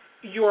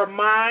your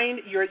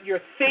mind, your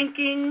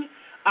thinking,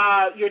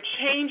 you're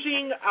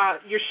changing,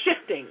 you're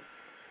shifting.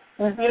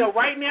 You know,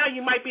 right now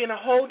you might be in a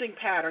holding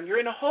pattern. You're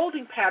in a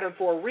holding pattern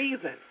for a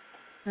reason.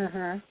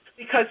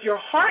 Because your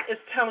heart is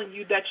telling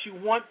you that you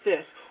want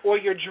this, or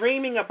you're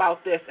dreaming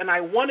about this, and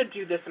I want to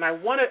do this, and I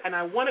want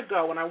to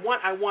go, and I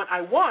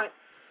want.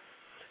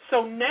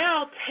 So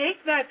now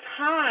take that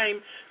time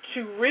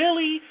to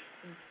really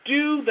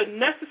do the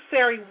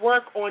necessary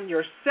work on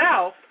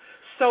yourself,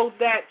 so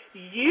that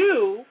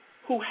you,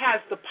 who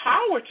has the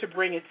power to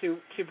bring it to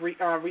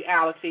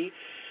reality,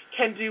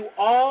 can do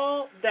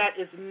all that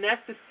is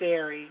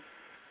necessary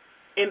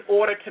in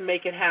order to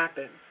make it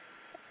happen.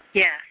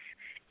 Yes.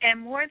 And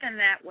more than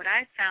that, what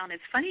I found,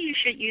 it's funny you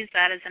should use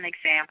that as an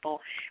example,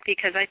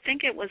 because I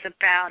think it was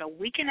about a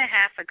week and a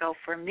half ago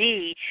for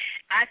me,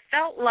 I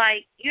felt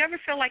like, you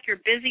ever feel like you're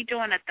busy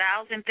doing 1,000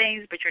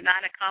 things, but you're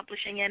not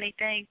accomplishing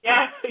anything?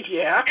 Yeah,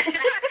 yeah.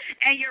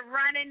 And you're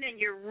running and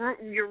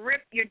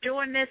you're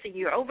doing this and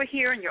you're over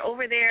here and you're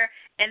over there,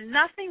 and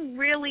nothing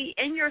really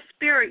in your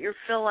spirit, you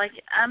feel like,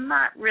 I'm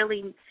not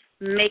really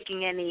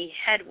making any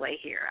headway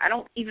here. I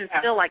don't even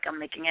feel like I'm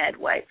making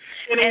headway.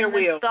 And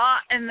the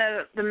thought and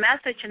the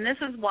message, and this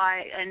is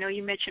why I know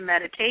you mentioned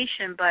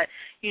meditation, but,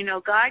 you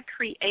know, God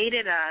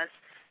created us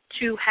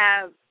to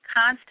have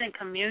constant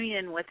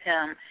communion with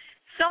Him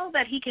so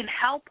that He can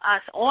help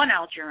us on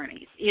our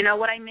journeys. You know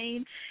what I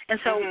mean? And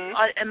so,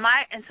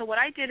 so what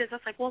I did is I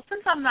was like, well,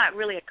 since I'm not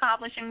really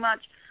accomplishing much,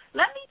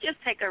 let me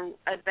just take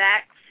a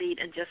back seat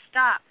and just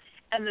stop.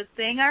 And the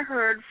thing I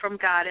heard from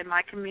God in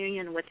my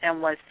communion with Him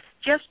was,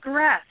 just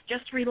rest,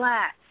 just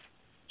relax,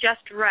 just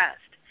rest.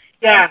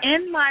 Yeah.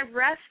 And in my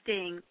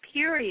resting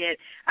period,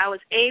 I was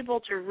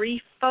able to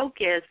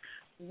refocus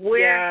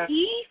where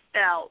He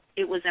felt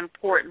it was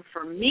important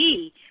for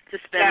me to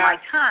spend my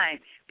time.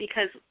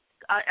 Because,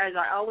 as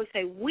I always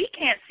say, we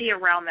can't see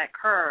around that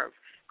curve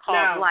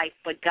called life,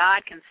 but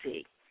God can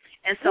see.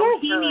 And so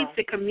He needs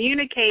to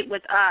communicate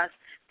with us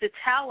to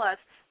tell us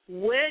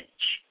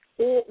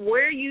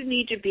where you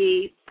need to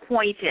be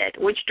pointed,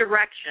 which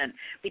direction,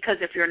 because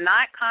if you're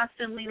not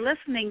constantly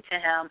listening to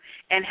Him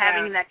and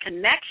having that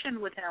connection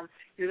with Him,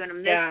 you're going to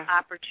miss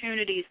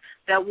opportunities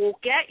that will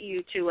get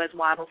you to, as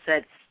Waddle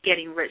said,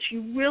 getting rich.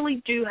 You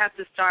really do have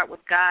to start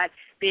with God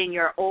being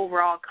your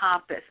overall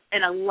compass.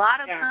 And a lot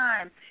of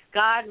times,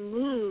 God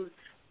moves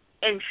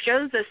and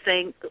shows us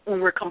things when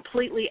we're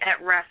completely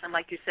at rest, and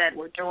like you said,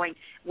 we're doing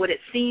what it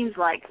seems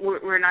like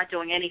we're not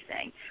doing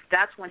anything.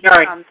 That's when He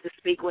comes to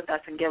speak with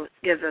us and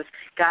gives us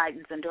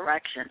guidance and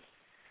direction.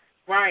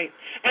 Right.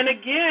 And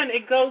again,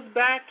 it goes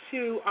back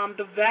to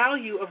the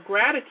value of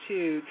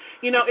gratitude.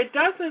 You know, it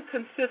doesn't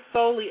consist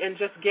solely in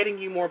just getting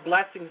you more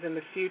blessings in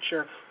the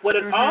future. What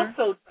it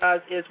also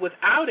does is,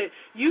 without it,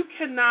 you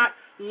cannot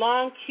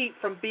long keep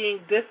from being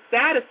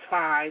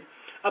dissatisfied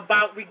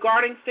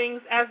regarding things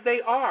as they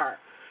are.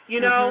 You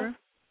know,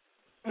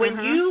 when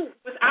you,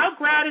 without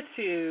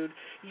gratitude,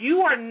 you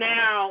are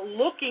now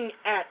looking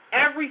at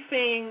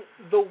everything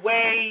the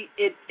way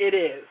it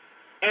is.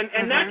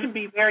 And that can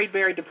be very,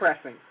 very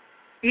depressing.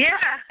 Yeah.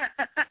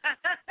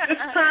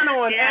 Just turn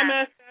on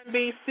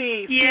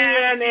MSNBC,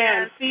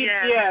 CNN,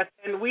 CBS,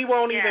 and we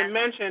won't even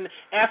mention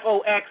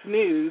FOX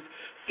News.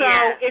 So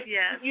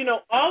you know,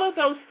 all of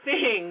those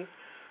things,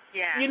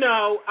 you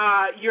know,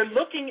 you're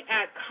looking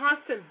at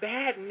constant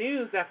bad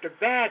news after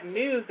bad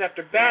news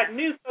after bad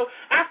news. So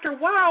after a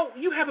while,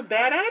 you have a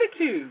bad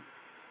attitude.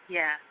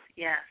 Yes.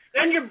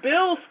 Then your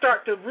bills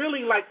start to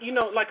really, like, you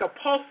know, like a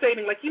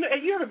pulsating, like, you know,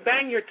 you ever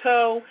bang your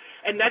toe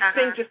and that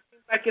thing just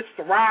seems like it's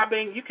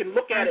throbbing? You can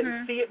look at it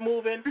and see it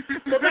moving.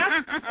 So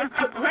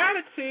that's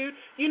gratitude.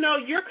 You know,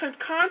 you're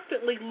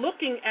constantly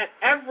looking at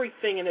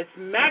everything, and it's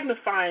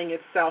magnifying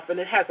itself, and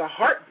it has a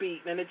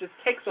heartbeat, and it just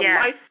takes a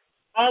life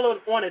all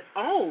on its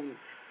own.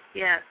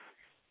 Yes.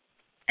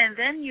 And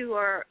then you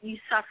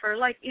suffer,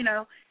 like, you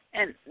know,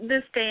 and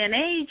this day and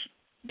age,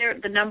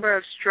 the number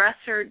of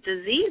stressor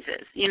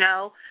diseases, you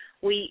know.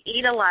 We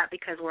eat a lot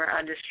because we're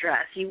under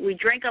stress. We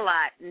drink a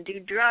lot and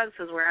do drugs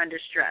because we're under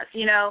stress.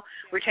 You know,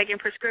 we're taking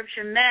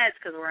prescription meds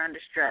because we're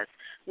under stress.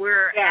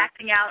 We're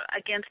acting out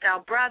against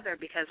our brother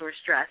because we're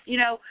stressed. You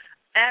know,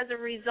 as a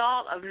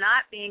result of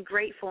not being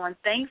grateful and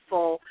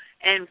thankful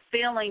and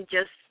feeling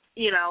just,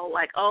 you know,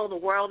 like, oh, the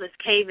world is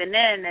caving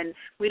in and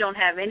we don't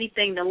have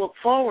anything to look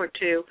forward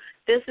to.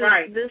 This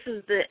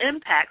is the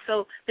impact.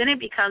 So then it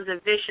becomes a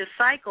vicious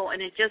cycle,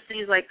 and it just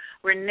seems like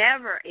we're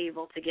never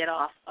able to get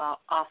off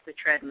the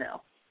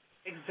treadmill.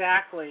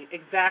 Exactly.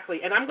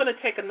 And I'm going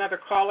to take another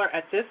caller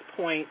at this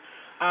point.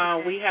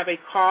 We have a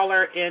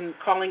caller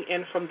calling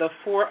in from the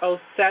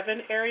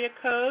 407 area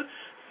code.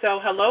 So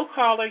hello,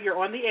 caller. You're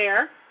on the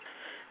air.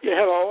 Yeah,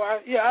 hello.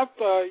 You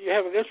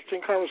have an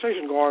interesting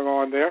conversation going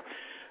on there.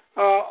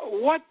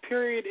 What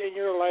period in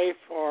your life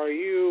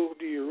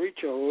do you reach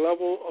a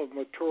level of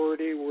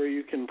maturity where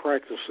you can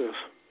practice this?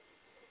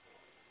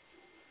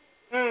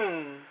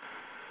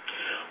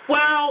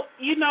 Well,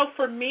 you know,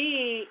 for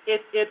me,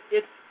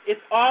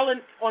 it's all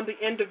on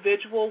the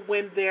individual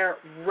when they're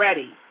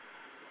ready.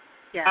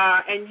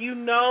 Yeah. And you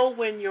know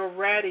when you're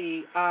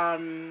ready.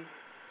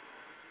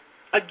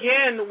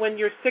 Again, when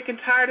you're sick and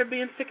tired of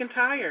being sick and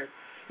tired,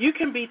 you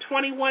can be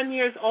 21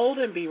 years old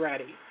and be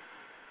ready.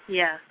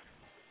 Yeah.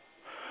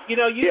 You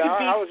know, you could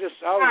be. I was just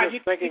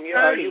thinking.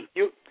 I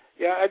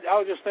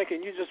was just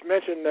thinking. You just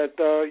mentioned that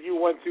you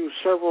went through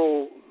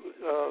several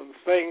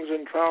things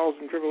and trials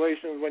and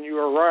tribulations when you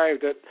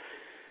arrived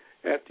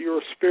at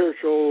your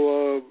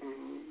spiritual,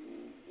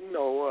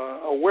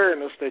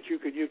 awareness that you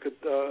could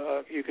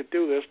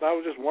do this. And I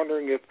was just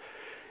wondering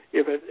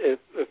if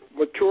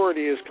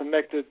maturity is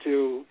connected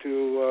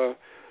to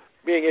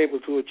being able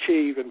to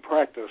achieve and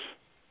practice.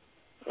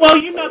 Well,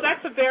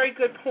 that's a very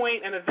good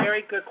point and a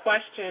very good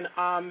question.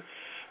 And,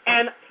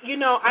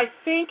 I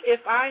think if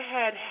I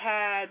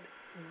had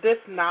this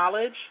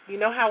knowledge,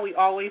 how we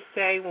always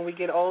say when we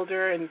get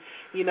older and,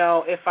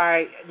 if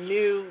I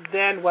knew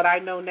then what I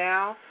know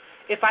now,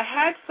 if I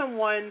had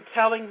someone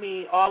telling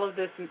me all of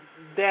this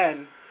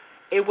then,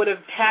 it would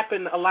have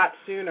happened a lot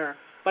sooner.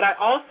 But I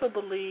also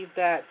believe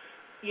that,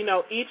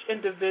 each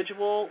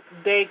individual,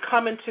 they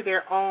come into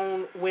their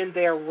own when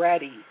they're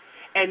ready.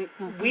 And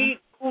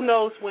who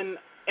knows when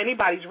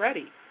anybody's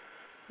ready.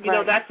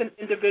 That's an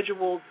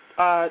individual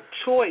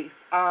choice.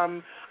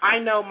 I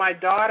know my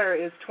daughter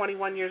is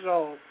 21 years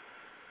old,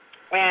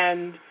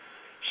 and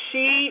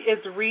she is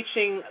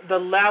reaching the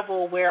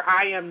level where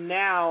I am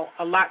now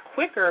a lot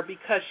quicker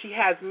because she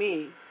has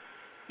me,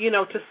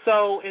 to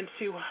sow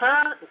into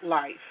her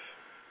life.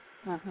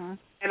 Mm-hmm.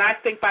 And I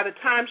think by the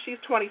time she's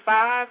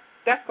 25,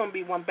 that's going to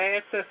be one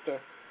bad sister.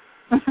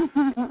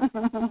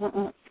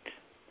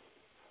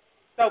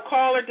 So,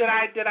 caller, did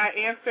I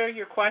answer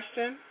your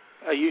question?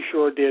 You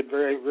sure did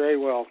very, very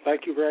well.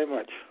 Thank you very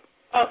much.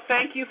 Oh,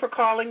 thank you for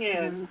calling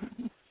in.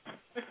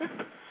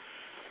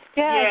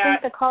 I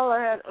think the caller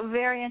had a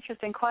very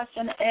interesting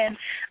question, and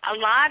a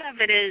lot of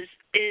it is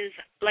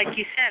like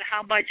you said,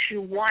 how much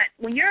you want.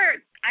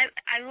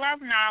 I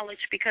love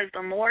knowledge because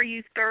the more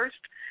you thirst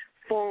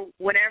for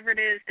whatever it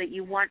is that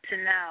you want to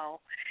know,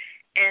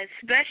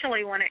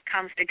 especially when it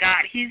comes to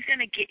God, He's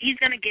gonna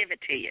give it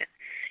to you.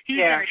 He's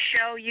going to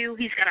show you.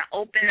 He's going to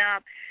open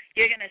up.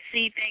 You're going to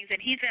see things, and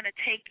He's going to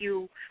take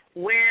you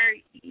where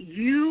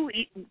you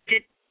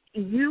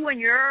and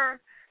your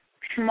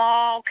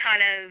small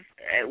kind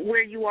of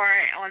where you are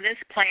on this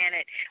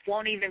planet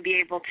won't even be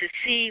able to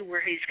see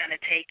where He's going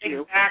to take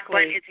you.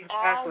 Exactly. But it's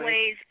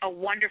always a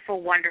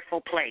wonderful,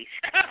 wonderful place.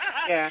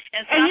 Yeah.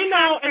 And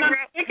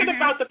I'm thinking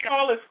about the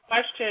caller's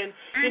question,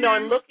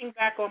 and looking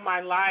back on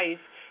my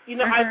life,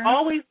 I've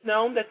always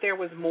known that there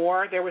was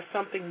more. There was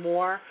something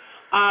more.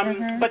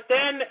 But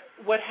then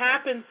what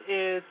happens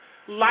is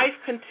life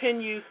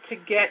continues to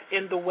get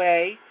in the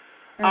way.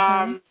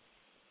 And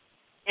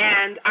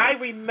I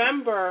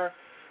remember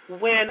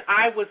when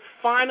I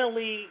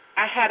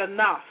had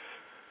enough.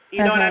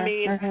 You know what I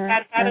mean?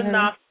 I had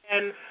enough,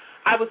 and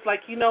I was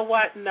like, you know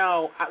what?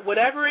 No,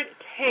 whatever it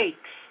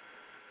takes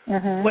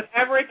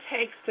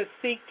to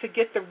seek to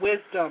get the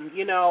wisdom,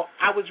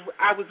 I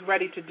was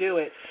ready to do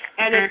it.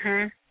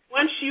 And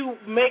once you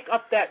make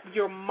up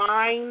your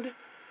mind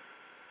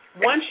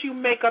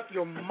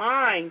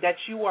that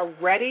you are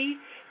ready,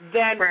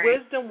 then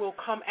wisdom will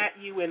come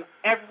at you in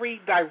every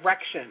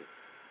direction.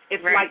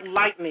 It's like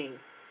lightning.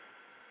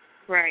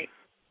 Right.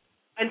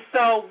 And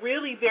so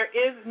really there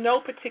is no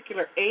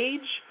particular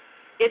age.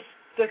 It's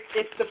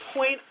the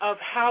point of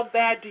how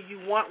bad do you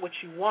want what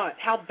you want?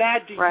 How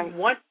bad do you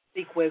want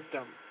to seek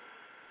wisdom?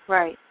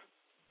 Right.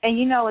 And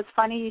it's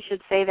funny you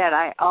should say that.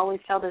 I always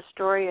tell this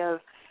story of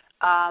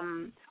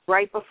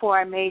right before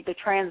I made the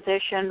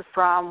transition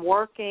from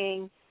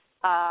working,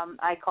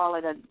 I call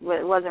it it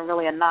wasn't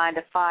really a 9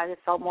 to 5, it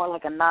felt more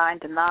like a 9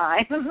 to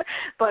 9,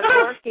 but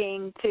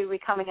working to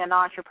becoming an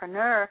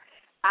entrepreneur,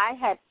 I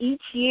had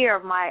each year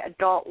of my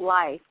adult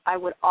life, I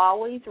would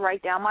always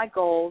write down my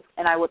goals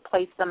and I would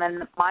place them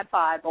in my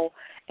Bible,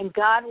 and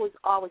God was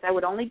always, I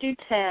would only do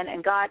 10,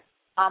 and God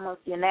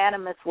almost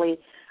unanimously,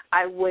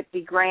 I would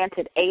be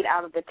granted 8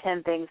 out of the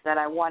 10 things that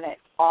I wanted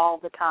all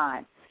the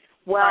time.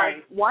 Well,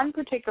 one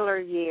particular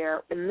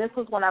year, and this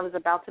was when I was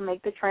about to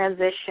make the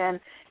transition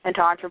into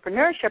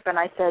entrepreneurship, and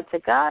I said to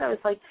God, I was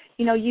like,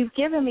 you've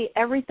given me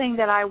everything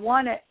that I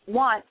want.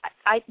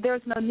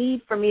 There's no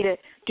need for me to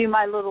do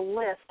my little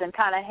list and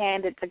kind of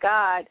hand it to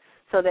God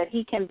so that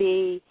He can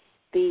be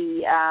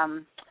the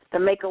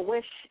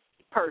Make-A-Wish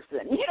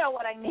person. You know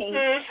what I mean?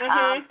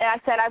 And I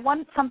said, I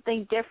want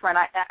something different.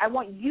 I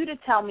want you to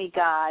tell me,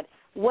 God,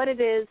 what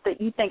it is that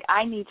you think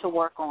I need to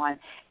work on.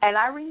 And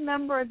I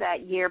remember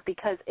that year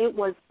because it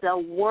was the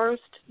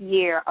worst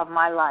year of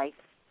my life.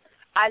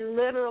 I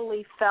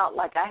literally felt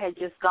like I had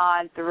just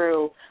gone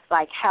through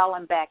like hell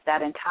and back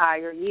that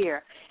entire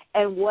year.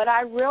 And what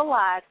I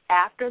realized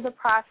after the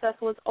process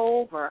was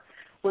over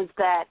was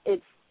that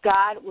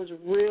God was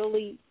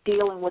really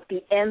dealing with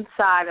the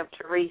inside of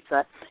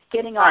Teresa,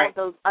 getting all of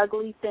those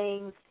ugly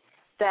things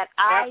that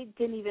I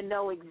didn't even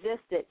know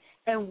existed.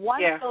 And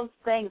one of those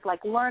things,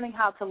 like learning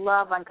how to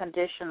love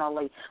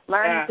unconditionally,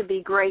 learning to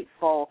be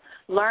grateful,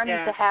 learning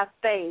to have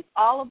faith,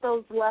 all of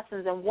those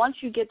lessons. And once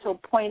you get to a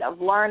point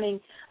of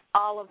learning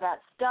all of that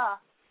stuff,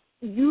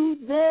 you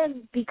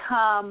then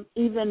become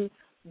even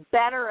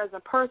better as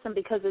a person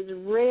because it's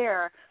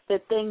rare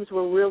that things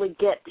will really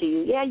get to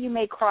you. Yeah, you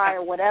may cry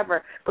or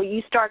whatever, but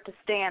you start to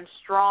stand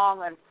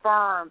strong and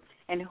firm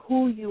in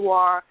who you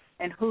are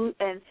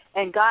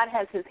and God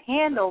has His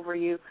hand over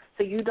you,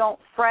 so you don't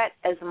fret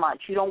as much,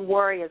 you don't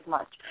worry as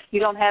much, you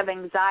don't have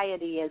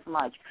anxiety as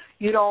much,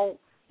 you don't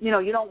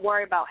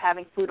worry about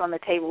having food on the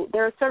table.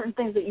 There are certain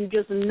things that you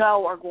just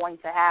know are going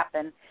to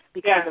happen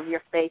because of your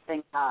faith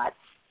in God.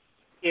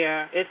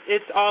 Yeah,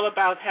 it's all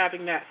about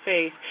having that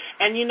faith.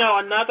 And, you know,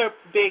 another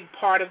big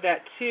part of that,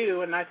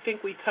 too, and I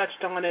think we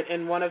touched on it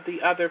in one of the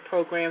other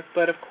programs,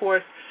 but, of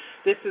course,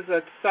 this is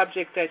a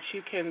subject that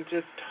you can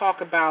just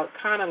talk about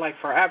kind of like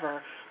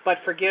forever, but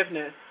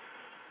forgiveness.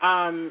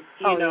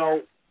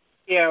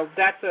 Yeah,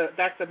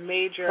 that's a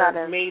major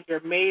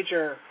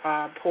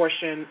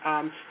portion.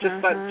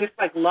 Just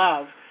like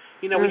love.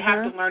 You know, we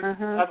have to learn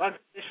to love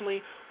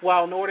unconditionally.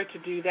 Well, in order to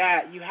do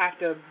that, you have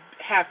to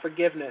have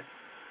forgiveness.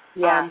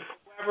 Yeah.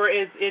 Whoever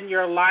is in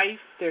your life,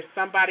 there's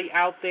somebody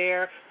out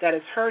there that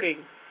is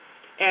hurting,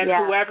 and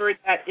whoever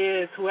that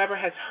is, whoever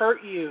has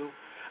hurt you,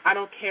 I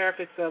don't care if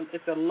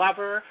it's a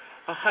lover,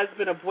 a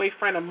husband, a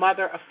boyfriend, a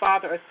mother, a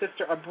father, a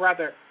sister, a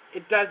brother.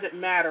 It doesn't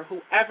matter.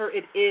 Whoever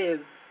it is,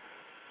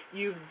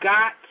 you've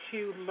got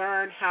to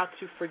learn how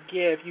to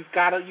forgive. You've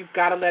got to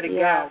let it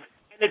go.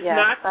 And it's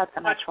not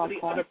so much for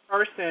the other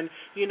person.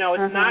 You know,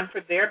 it's not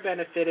for their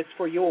benefit. It's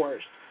for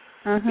yours.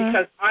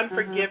 Because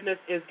unforgiveness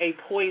is a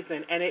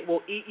poison, and it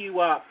will eat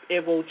you up.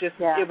 It will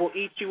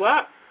eat you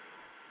up.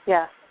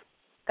 Yes.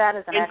 That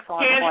is an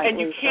excellent point. And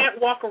you can't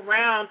walk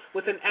around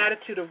with an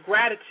attitude of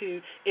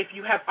gratitude if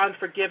you have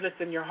unforgiveness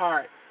in your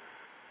heart.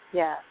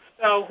 Yes.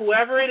 So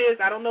whoever it is,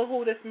 I don't know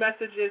who this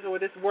message is or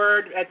this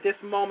word at this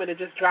moment, it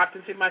just dropped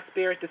into my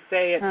spirit to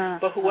say it,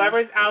 but whoever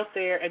is out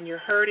there and you're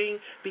hurting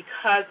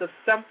because of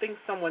something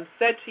someone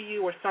said to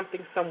you or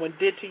something someone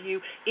did to you,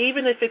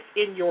 even if it's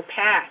in your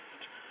past,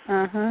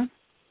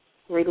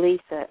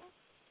 release it.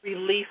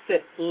 Release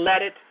it.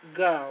 Let it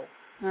go.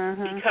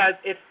 Because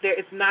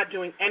it's not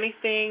doing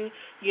anything,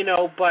 you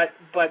know, but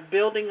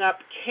building up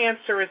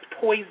cancerous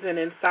poison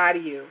inside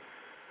of you.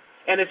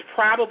 And it's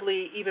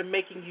probably even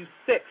making you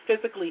sick,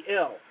 physically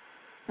ill.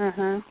 So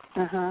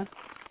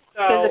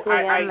physically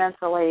and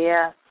mentally,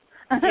 yes.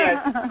 Yes.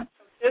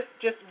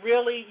 Just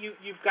really,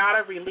 you've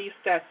got to release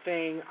that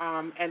thing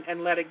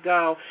and let it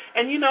go.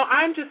 And, you know,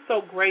 I'm just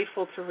so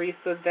grateful,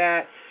 Teresa,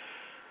 that,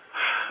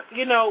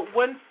 you know,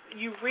 once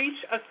you reach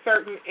a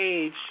certain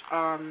age,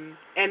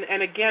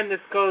 and again,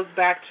 this goes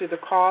back to the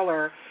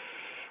caller,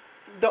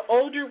 the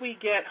older we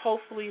get,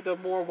 hopefully the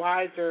more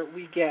wiser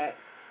we get.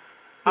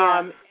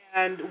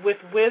 And with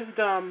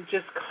wisdom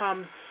just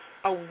comes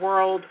a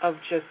world of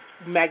just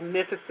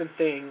magnificent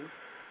things.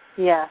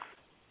 Yes.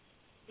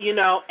 You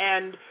know,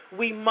 and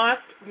we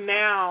must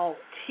now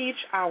teach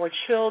our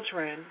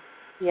children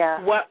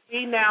what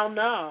we now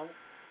know.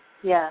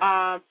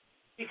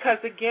 Because,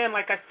 again,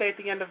 like I say at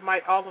the end of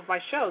all of my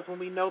shows, when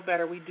we know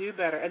better, we do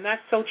better. And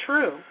that's so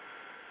true.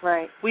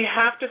 Right. We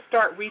have to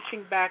start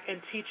reaching back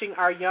and teaching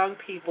our young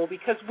people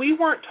because we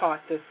weren't taught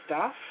this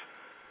stuff.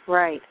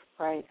 Right.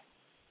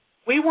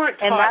 We weren't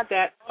taught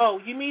that,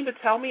 you mean to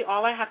tell me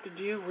all I have to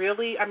do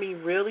really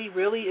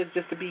is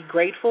just to be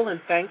grateful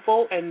and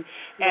thankful and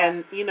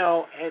you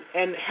know,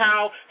 and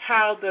how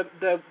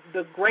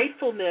the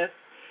gratefulness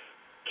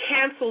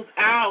cancels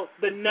out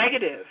the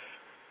negative.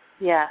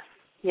 Yes.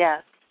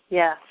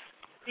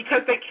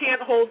 Because they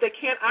can't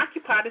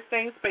occupy the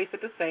same space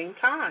at the same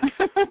time.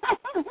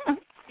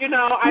 You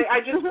know,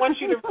 I just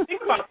want you to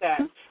think about that.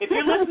 If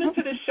you're listening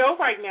to this show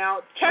right now,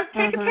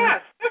 take a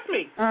test. Test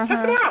me. Test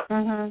it out.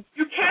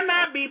 You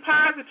cannot be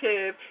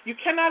positive. You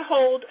cannot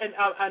hold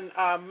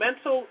a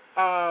mental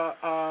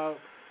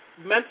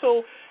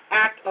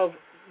act of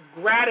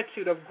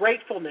gratitude, of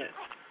gratefulness,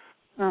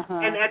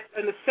 and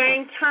in the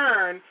same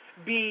turn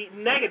be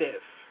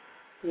negative.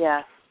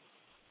 Yes.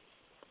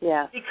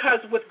 Because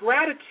with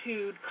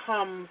gratitude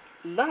comes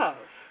love.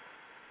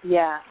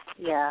 Yes.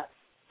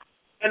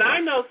 And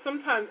I know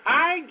sometimes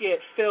I get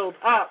filled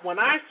up when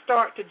I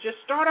start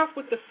off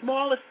with the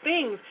smallest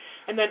things,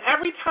 and then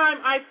every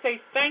time I say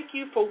thank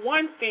you for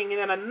one thing,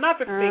 and then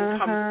another thing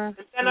comes,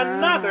 and then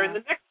another, and the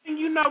next thing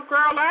you know,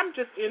 girl, I'm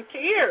just in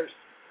tears.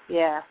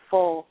 Yeah,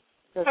 full.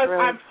 Because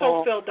really I'm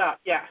full. So filled up,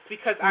 yes,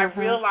 because I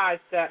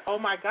realized that, oh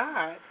my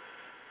God,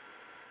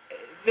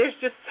 there's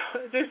just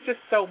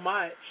so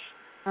much.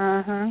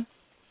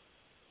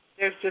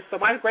 There's just so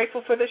much. I'm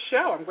grateful for this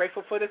show. I'm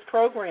grateful for this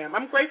program.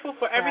 I'm grateful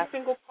for every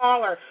single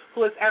caller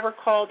who has ever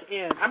called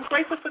in. I'm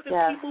grateful for the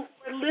people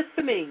who are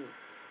listening.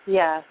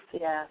 Yes.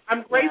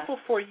 I'm grateful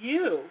for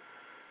you.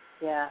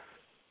 Yeah.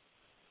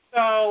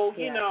 So,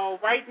 you know,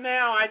 right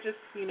now I just,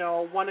 you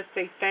know, want to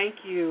say thank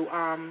you.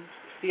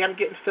 See, I'm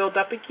getting filled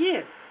up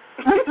again.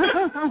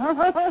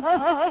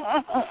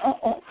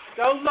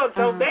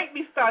 Don't make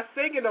me start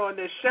singing on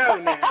this show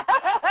now.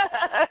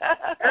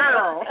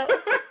 Girl.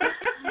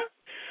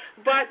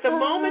 But the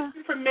moment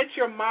you permit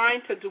your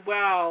mind to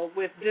dwell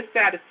with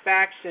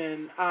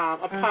dissatisfaction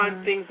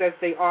upon things as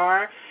they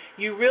are,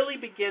 you really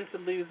begin to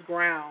lose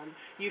ground.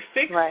 You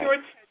fix your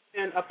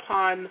attention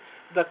upon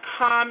the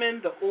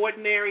common, the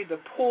ordinary, the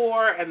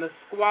poor, and the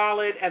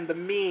squalid, and the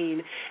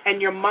mean,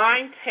 and your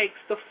mind takes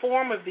the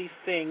form of these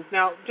things.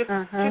 Now, just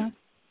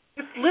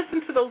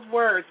listen to those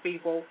words,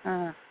 people.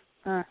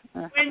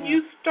 When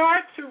you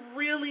start to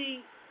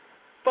really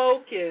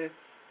focus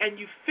and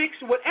you fix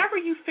whatever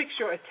you fix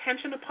your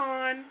attention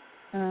upon,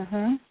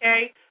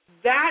 okay,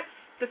 that's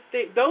the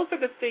thing. Those are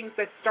the things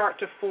that start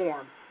to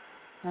form.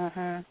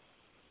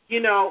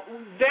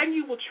 then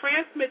you will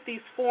transmit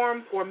these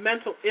forms or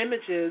mental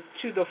images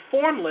to the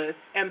formless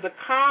and the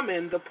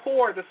common, the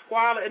poor, the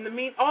squalor, and the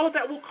mean. All of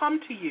that will come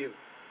to you.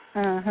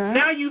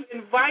 Now you've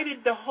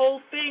invited the whole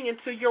thing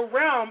into your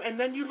realm, and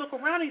then you look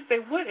around and you say,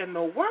 what in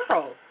the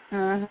world?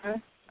 And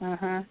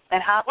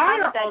how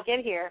did that get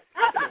here?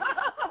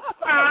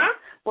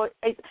 Well,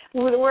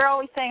 we're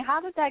always saying, how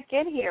did that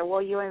get here?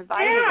 Well, you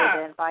invited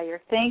it in by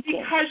your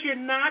thinking. Because you're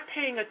not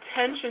paying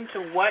attention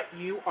to what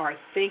you are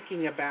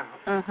thinking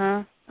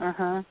about.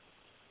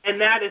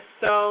 And that is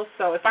so.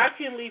 If I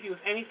can leave you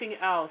with anything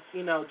else,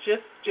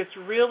 just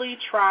really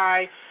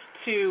try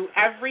to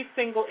every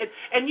single,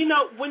 and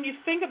when you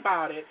think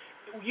about it,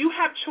 you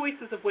have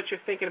choices of what you're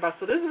thinking about.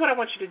 So this is what I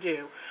want you to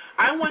do.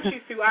 I want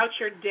you throughout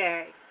your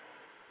day,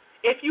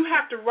 if you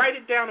have to write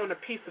it down on a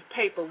piece of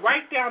paper,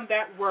 write down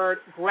that word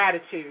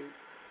gratitude.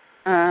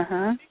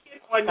 Stick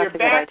it on your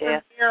bathroom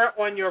mirror,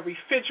 on your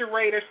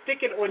refrigerator,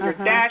 stick it on your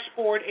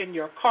dashboard in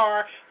your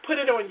car, put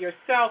it on your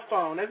cell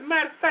phone. As a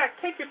matter of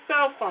fact, take your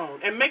cell phone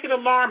and make an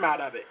alarm out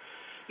of it.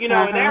 And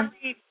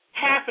every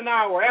half an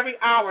hour, every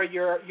hour,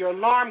 your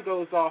alarm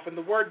goes off, and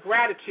the word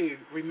gratitude.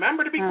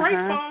 Remember to be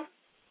grateful.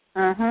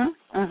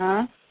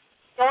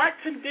 Start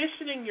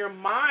conditioning your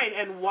mind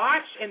and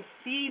watch and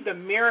see the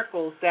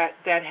miracles that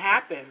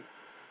happen.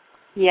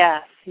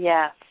 Yes.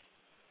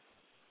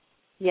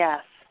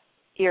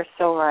 You're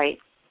so right.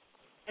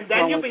 And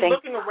then you'll be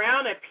looking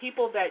around at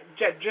people that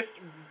just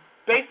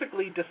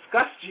basically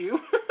disgust you.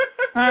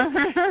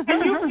 And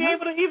you'll be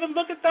able to even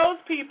look at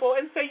those people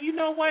and say, you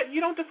know what,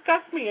 you don't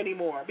disgust me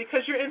anymore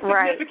because you're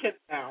insignificant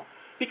now.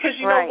 Because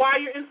you know why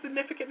you're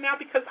insignificant now?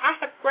 Because I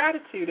have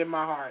gratitude in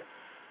my heart.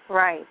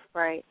 Right.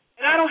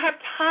 And I don't have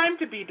time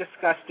to be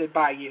disgusted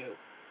by you.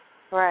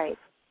 Right.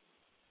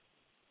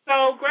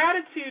 So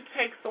gratitude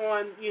takes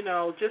on,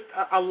 just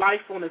a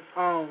life on its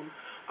own.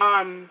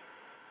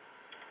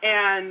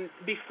 And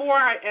before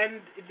I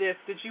end this,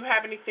 did you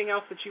have anything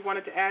else that you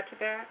wanted to add to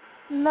that?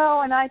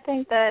 No, and I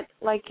think that,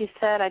 like you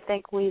said, I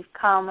think we've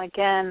come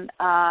again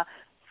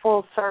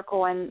full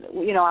circle in,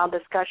 our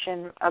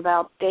discussion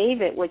about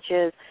David, which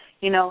is,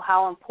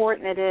 how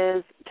important it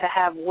is to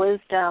have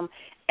wisdom,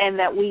 and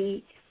that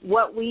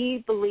what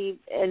we believe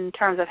in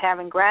terms of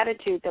having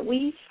gratitude, that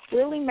we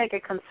really make a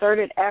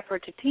concerted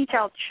effort to teach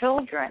our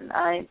children.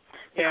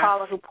 The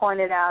caller who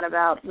pointed out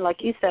about, like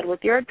you said, with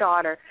your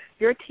daughter,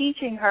 you're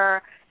teaching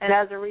her, and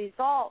as a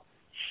result,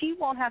 she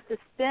won't have to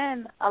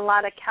spend a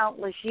lot of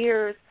countless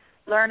years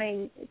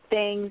learning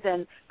things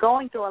and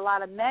going through a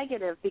lot of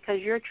negative because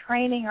you're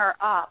training her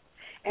up.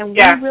 And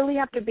we really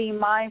have to be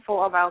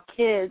mindful of our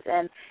kids.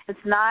 And it's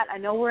not, I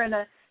know we're in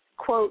a,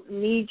 quote,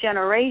 me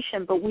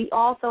generation, but we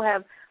also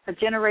have a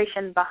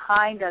generation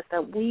behind us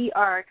that we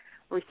are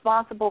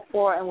responsible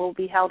for and will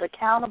be held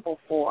accountable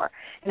for.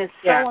 And it's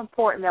so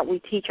important that we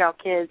teach our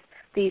kids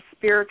these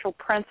spiritual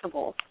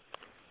principles.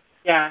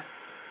 Yes.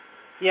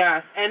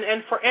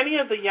 And for any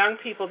of the young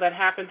people that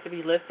happen to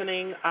be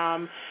listening,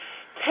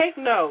 take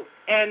note.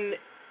 And,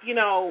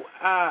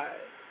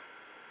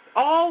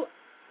 all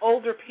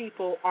older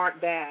people aren't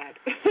bad.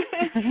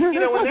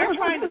 When they're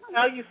trying to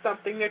tell you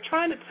something, they're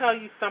trying to tell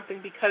you something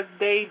because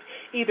they've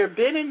either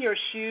been in your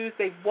shoes,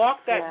 they've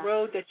walked that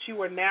road that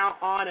you are now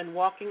on and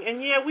walking. And,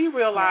 we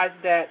realize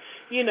that,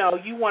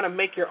 you want to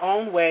make your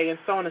own way and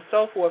so on and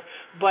so forth.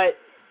 But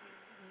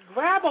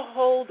grab a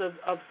hold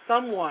of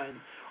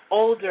someone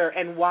older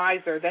and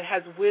wiser that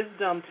has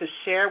wisdom to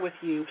share with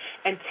you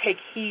and take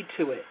heed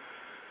to it.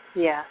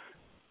 Yeah.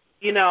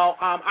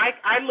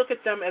 I look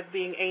at them as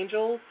being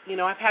angels.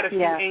 I've had a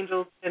few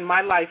angels in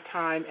my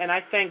lifetime, and I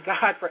thank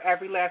God for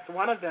every last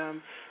one of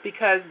them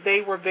because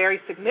they were very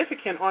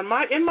significant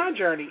in my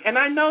journey. And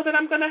I know that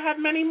I'm going to have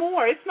many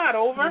more. It's not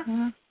over.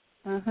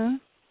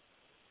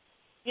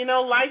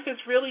 Life is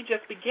really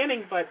just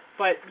beginning, but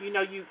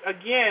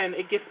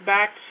it gets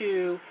back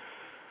to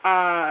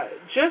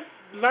just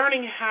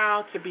learning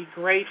how to be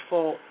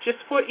grateful,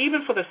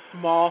 even for the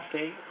small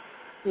things.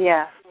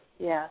 Yeah.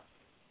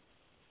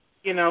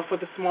 For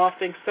the small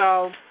things.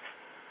 So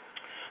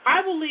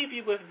I will leave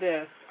you with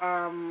this.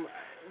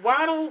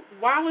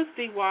 Wallace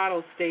D.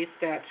 Waddle states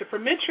that to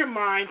permit your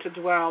mind to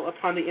dwell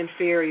upon the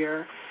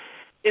inferior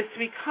is to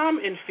become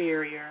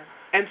inferior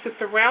and to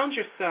surround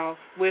yourself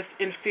with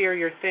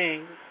inferior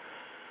things.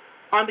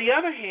 On the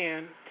other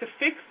hand, to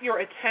fix your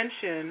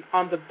attention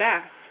on the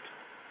best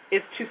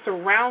is to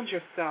surround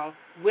yourself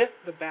with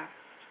the best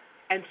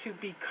and to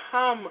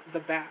become the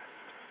best.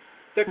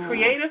 The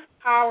creative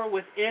power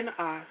within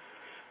us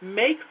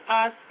makes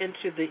us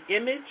into the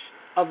image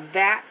of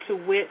that to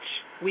which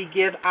we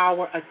give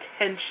our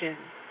attention.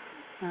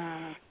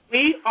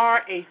 We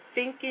are a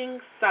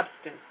thinking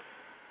substance.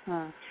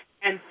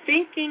 And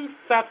thinking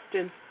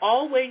substance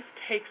always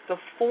takes the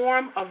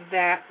form of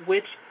that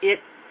which it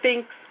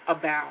thinks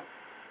about.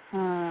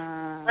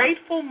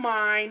 Grateful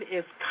mind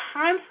is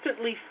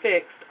constantly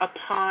fixed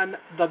upon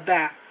the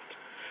best.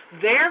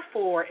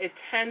 Therefore, it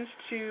tends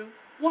to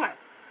what?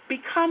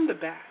 Become the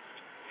best.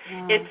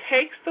 It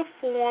takes the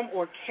form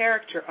or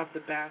character of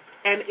the best,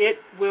 and it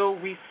will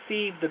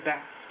receive the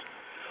best.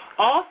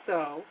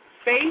 Also,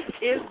 faith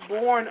is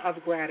born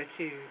of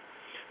gratitude.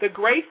 The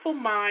grateful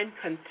mind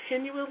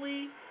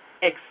continually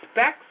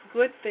expects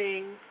good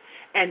things,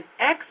 and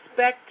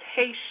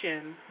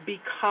expectation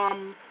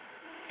becomes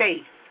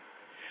faith.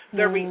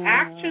 The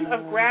reaction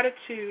of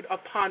gratitude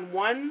upon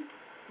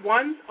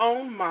one's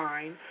own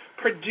mind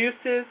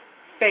produces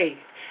faith,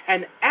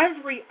 and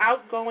every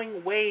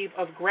outgoing wave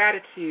of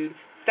gratitude,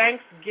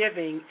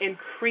 thanksgiving,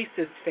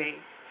 increases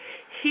faith.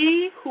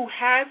 He who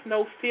has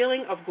no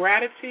feeling of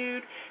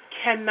gratitude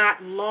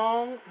cannot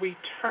long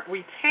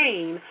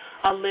retain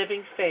a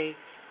living faith.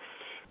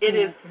 It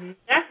is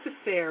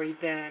necessary,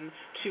 then,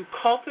 to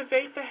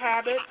cultivate the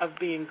habit of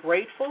being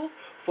grateful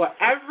for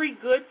every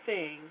good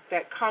thing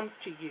that comes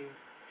to you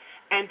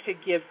and to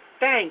give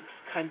thanks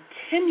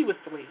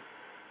continuously.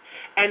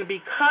 And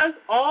because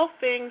all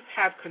things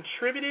have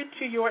contributed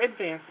to your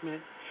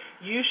advancement,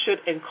 you should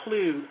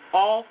include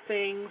all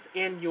things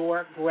in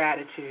your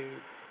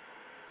gratitude.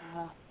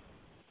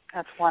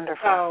 That's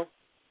wonderful. So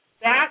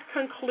that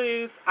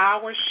concludes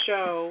our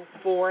show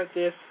for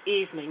this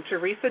evening.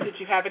 Teresa, did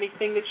you have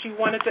anything that you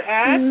wanted to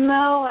add?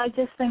 No, I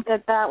just think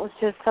that was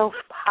just so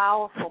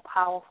powerful,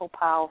 powerful,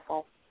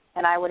 powerful.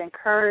 And I would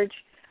encourage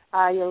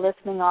your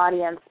listening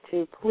audience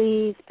to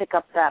please pick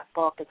up that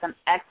book. It's an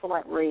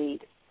excellent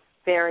read.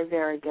 Very,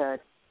 very good.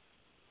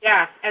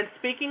 Yes, and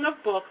speaking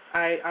of books,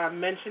 I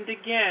mentioned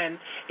again,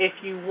 if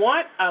you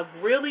want a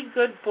really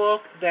good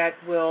book that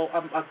will,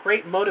 a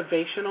great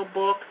motivational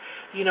book,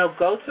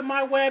 go to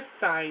my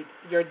website,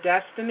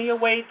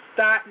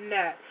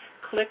 yourdestinyawaits.net.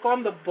 Click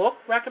on the book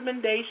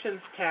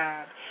recommendations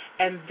tab,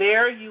 and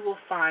there you will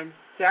find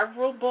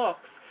several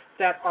books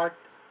that are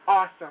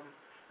awesome.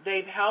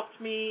 They've helped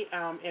me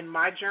in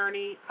my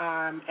journey,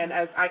 and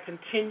as I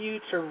continue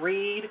to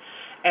read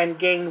and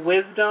gain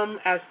wisdom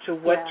as to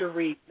what to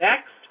read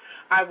next,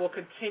 I will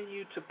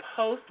continue to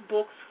post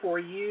books for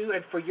you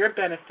and for your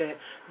benefit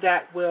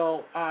that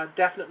will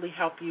definitely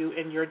help you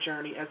in your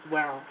journey as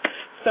well.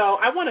 So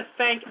I want to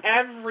thank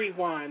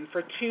everyone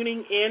for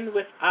tuning in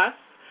with us.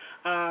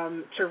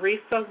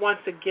 Teresa,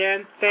 once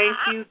again, thank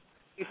you.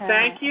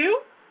 Thank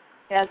you.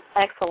 Yes,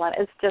 excellent.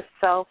 It's just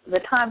the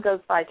time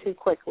goes by too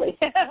quickly.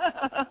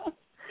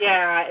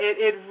 Yeah,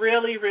 it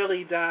really,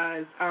 really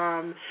does.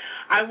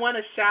 I want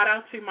to shout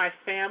out to my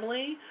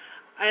family.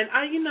 And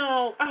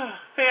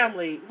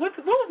family, what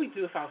would we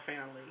do without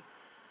family?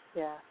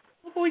 Yeah.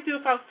 What would we do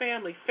without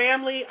family?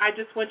 Family, I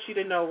just want you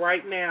to know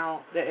right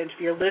now that if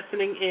you're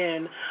listening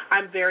in,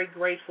 I'm very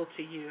grateful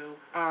to you.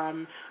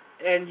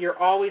 And you're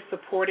always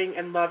supporting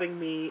and loving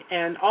me.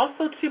 And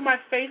also to my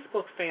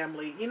Facebook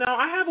family.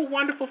 I have a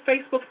wonderful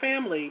Facebook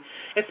family,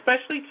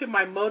 especially to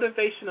my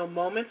Motivational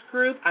Moments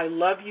group. I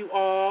love you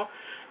all.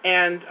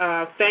 And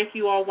thank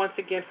you all once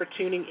again for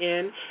tuning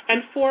in.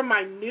 And for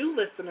my new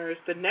listeners,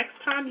 the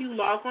next time you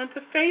log on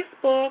to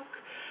Facebook,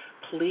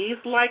 please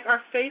like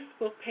our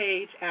Facebook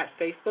page at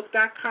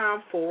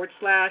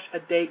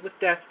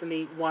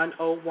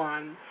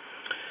facebook.com/ADateWithDestiny101.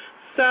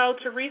 So,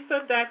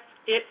 Teresa, that's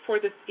it for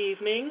this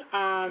evening.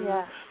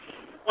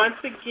 Once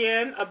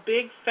again, a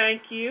big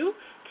thank you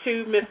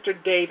to Mr.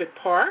 David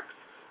Parks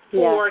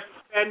for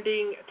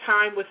spending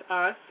time with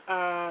us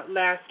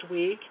last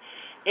week.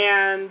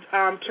 And,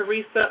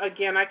 Teresa,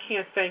 again, I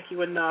can't thank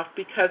you enough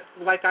because,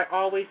 like I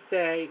always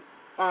say,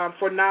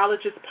 for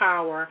knowledge is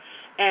power,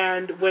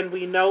 and when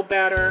we know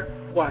better,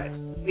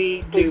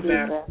 we do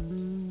better.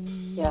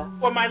 Yeah.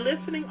 For my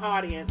listening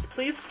audience,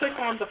 please click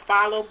on the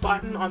follow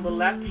button on the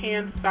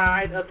left-hand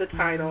side of the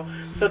title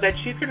so that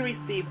you can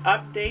receive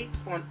updates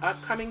on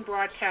upcoming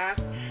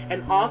broadcasts.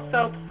 And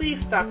also, please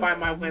stop by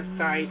my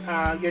website,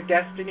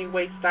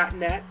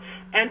 yourdestinyawaits.net,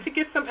 and to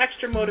get some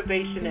extra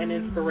motivation and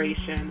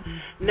inspiration.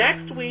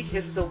 Next week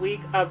is the week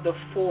of the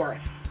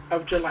 4th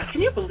of July. Can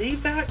you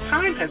believe that?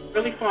 Time has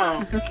really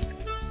flown.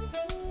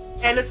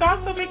 And it's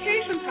also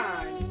vacation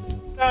time.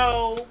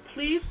 So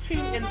please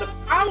tune in the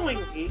following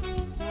week,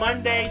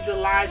 Monday,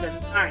 July the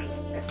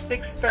 9th at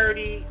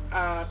 6:30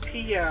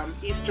 p.m.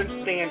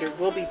 Eastern Standard.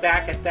 We'll be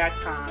back at that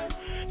time.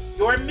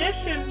 Your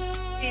mission,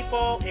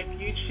 people, if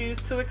you choose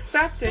to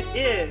accept it,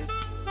 is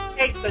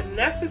take the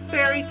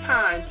necessary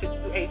time to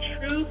do a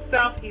true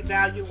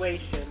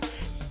self-evaluation.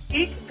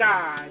 Seek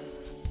God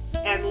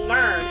and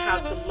learn how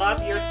to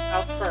love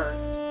yourself first.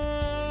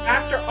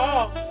 After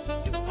all,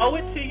 you owe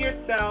it to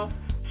yourself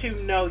to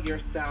know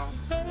yourself.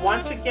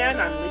 Once again,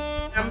 I'm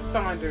Lisa M.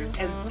 Saunders,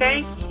 and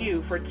thank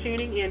you for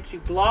tuning in to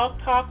Blog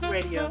Talk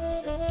Radio.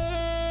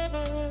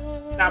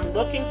 And I'm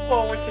looking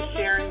forward to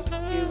sharing with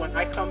you when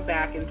I come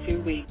back in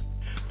 2 weeks.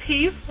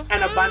 Peace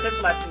and abundant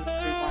blessings,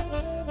 everyone.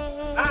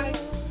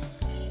 Bye.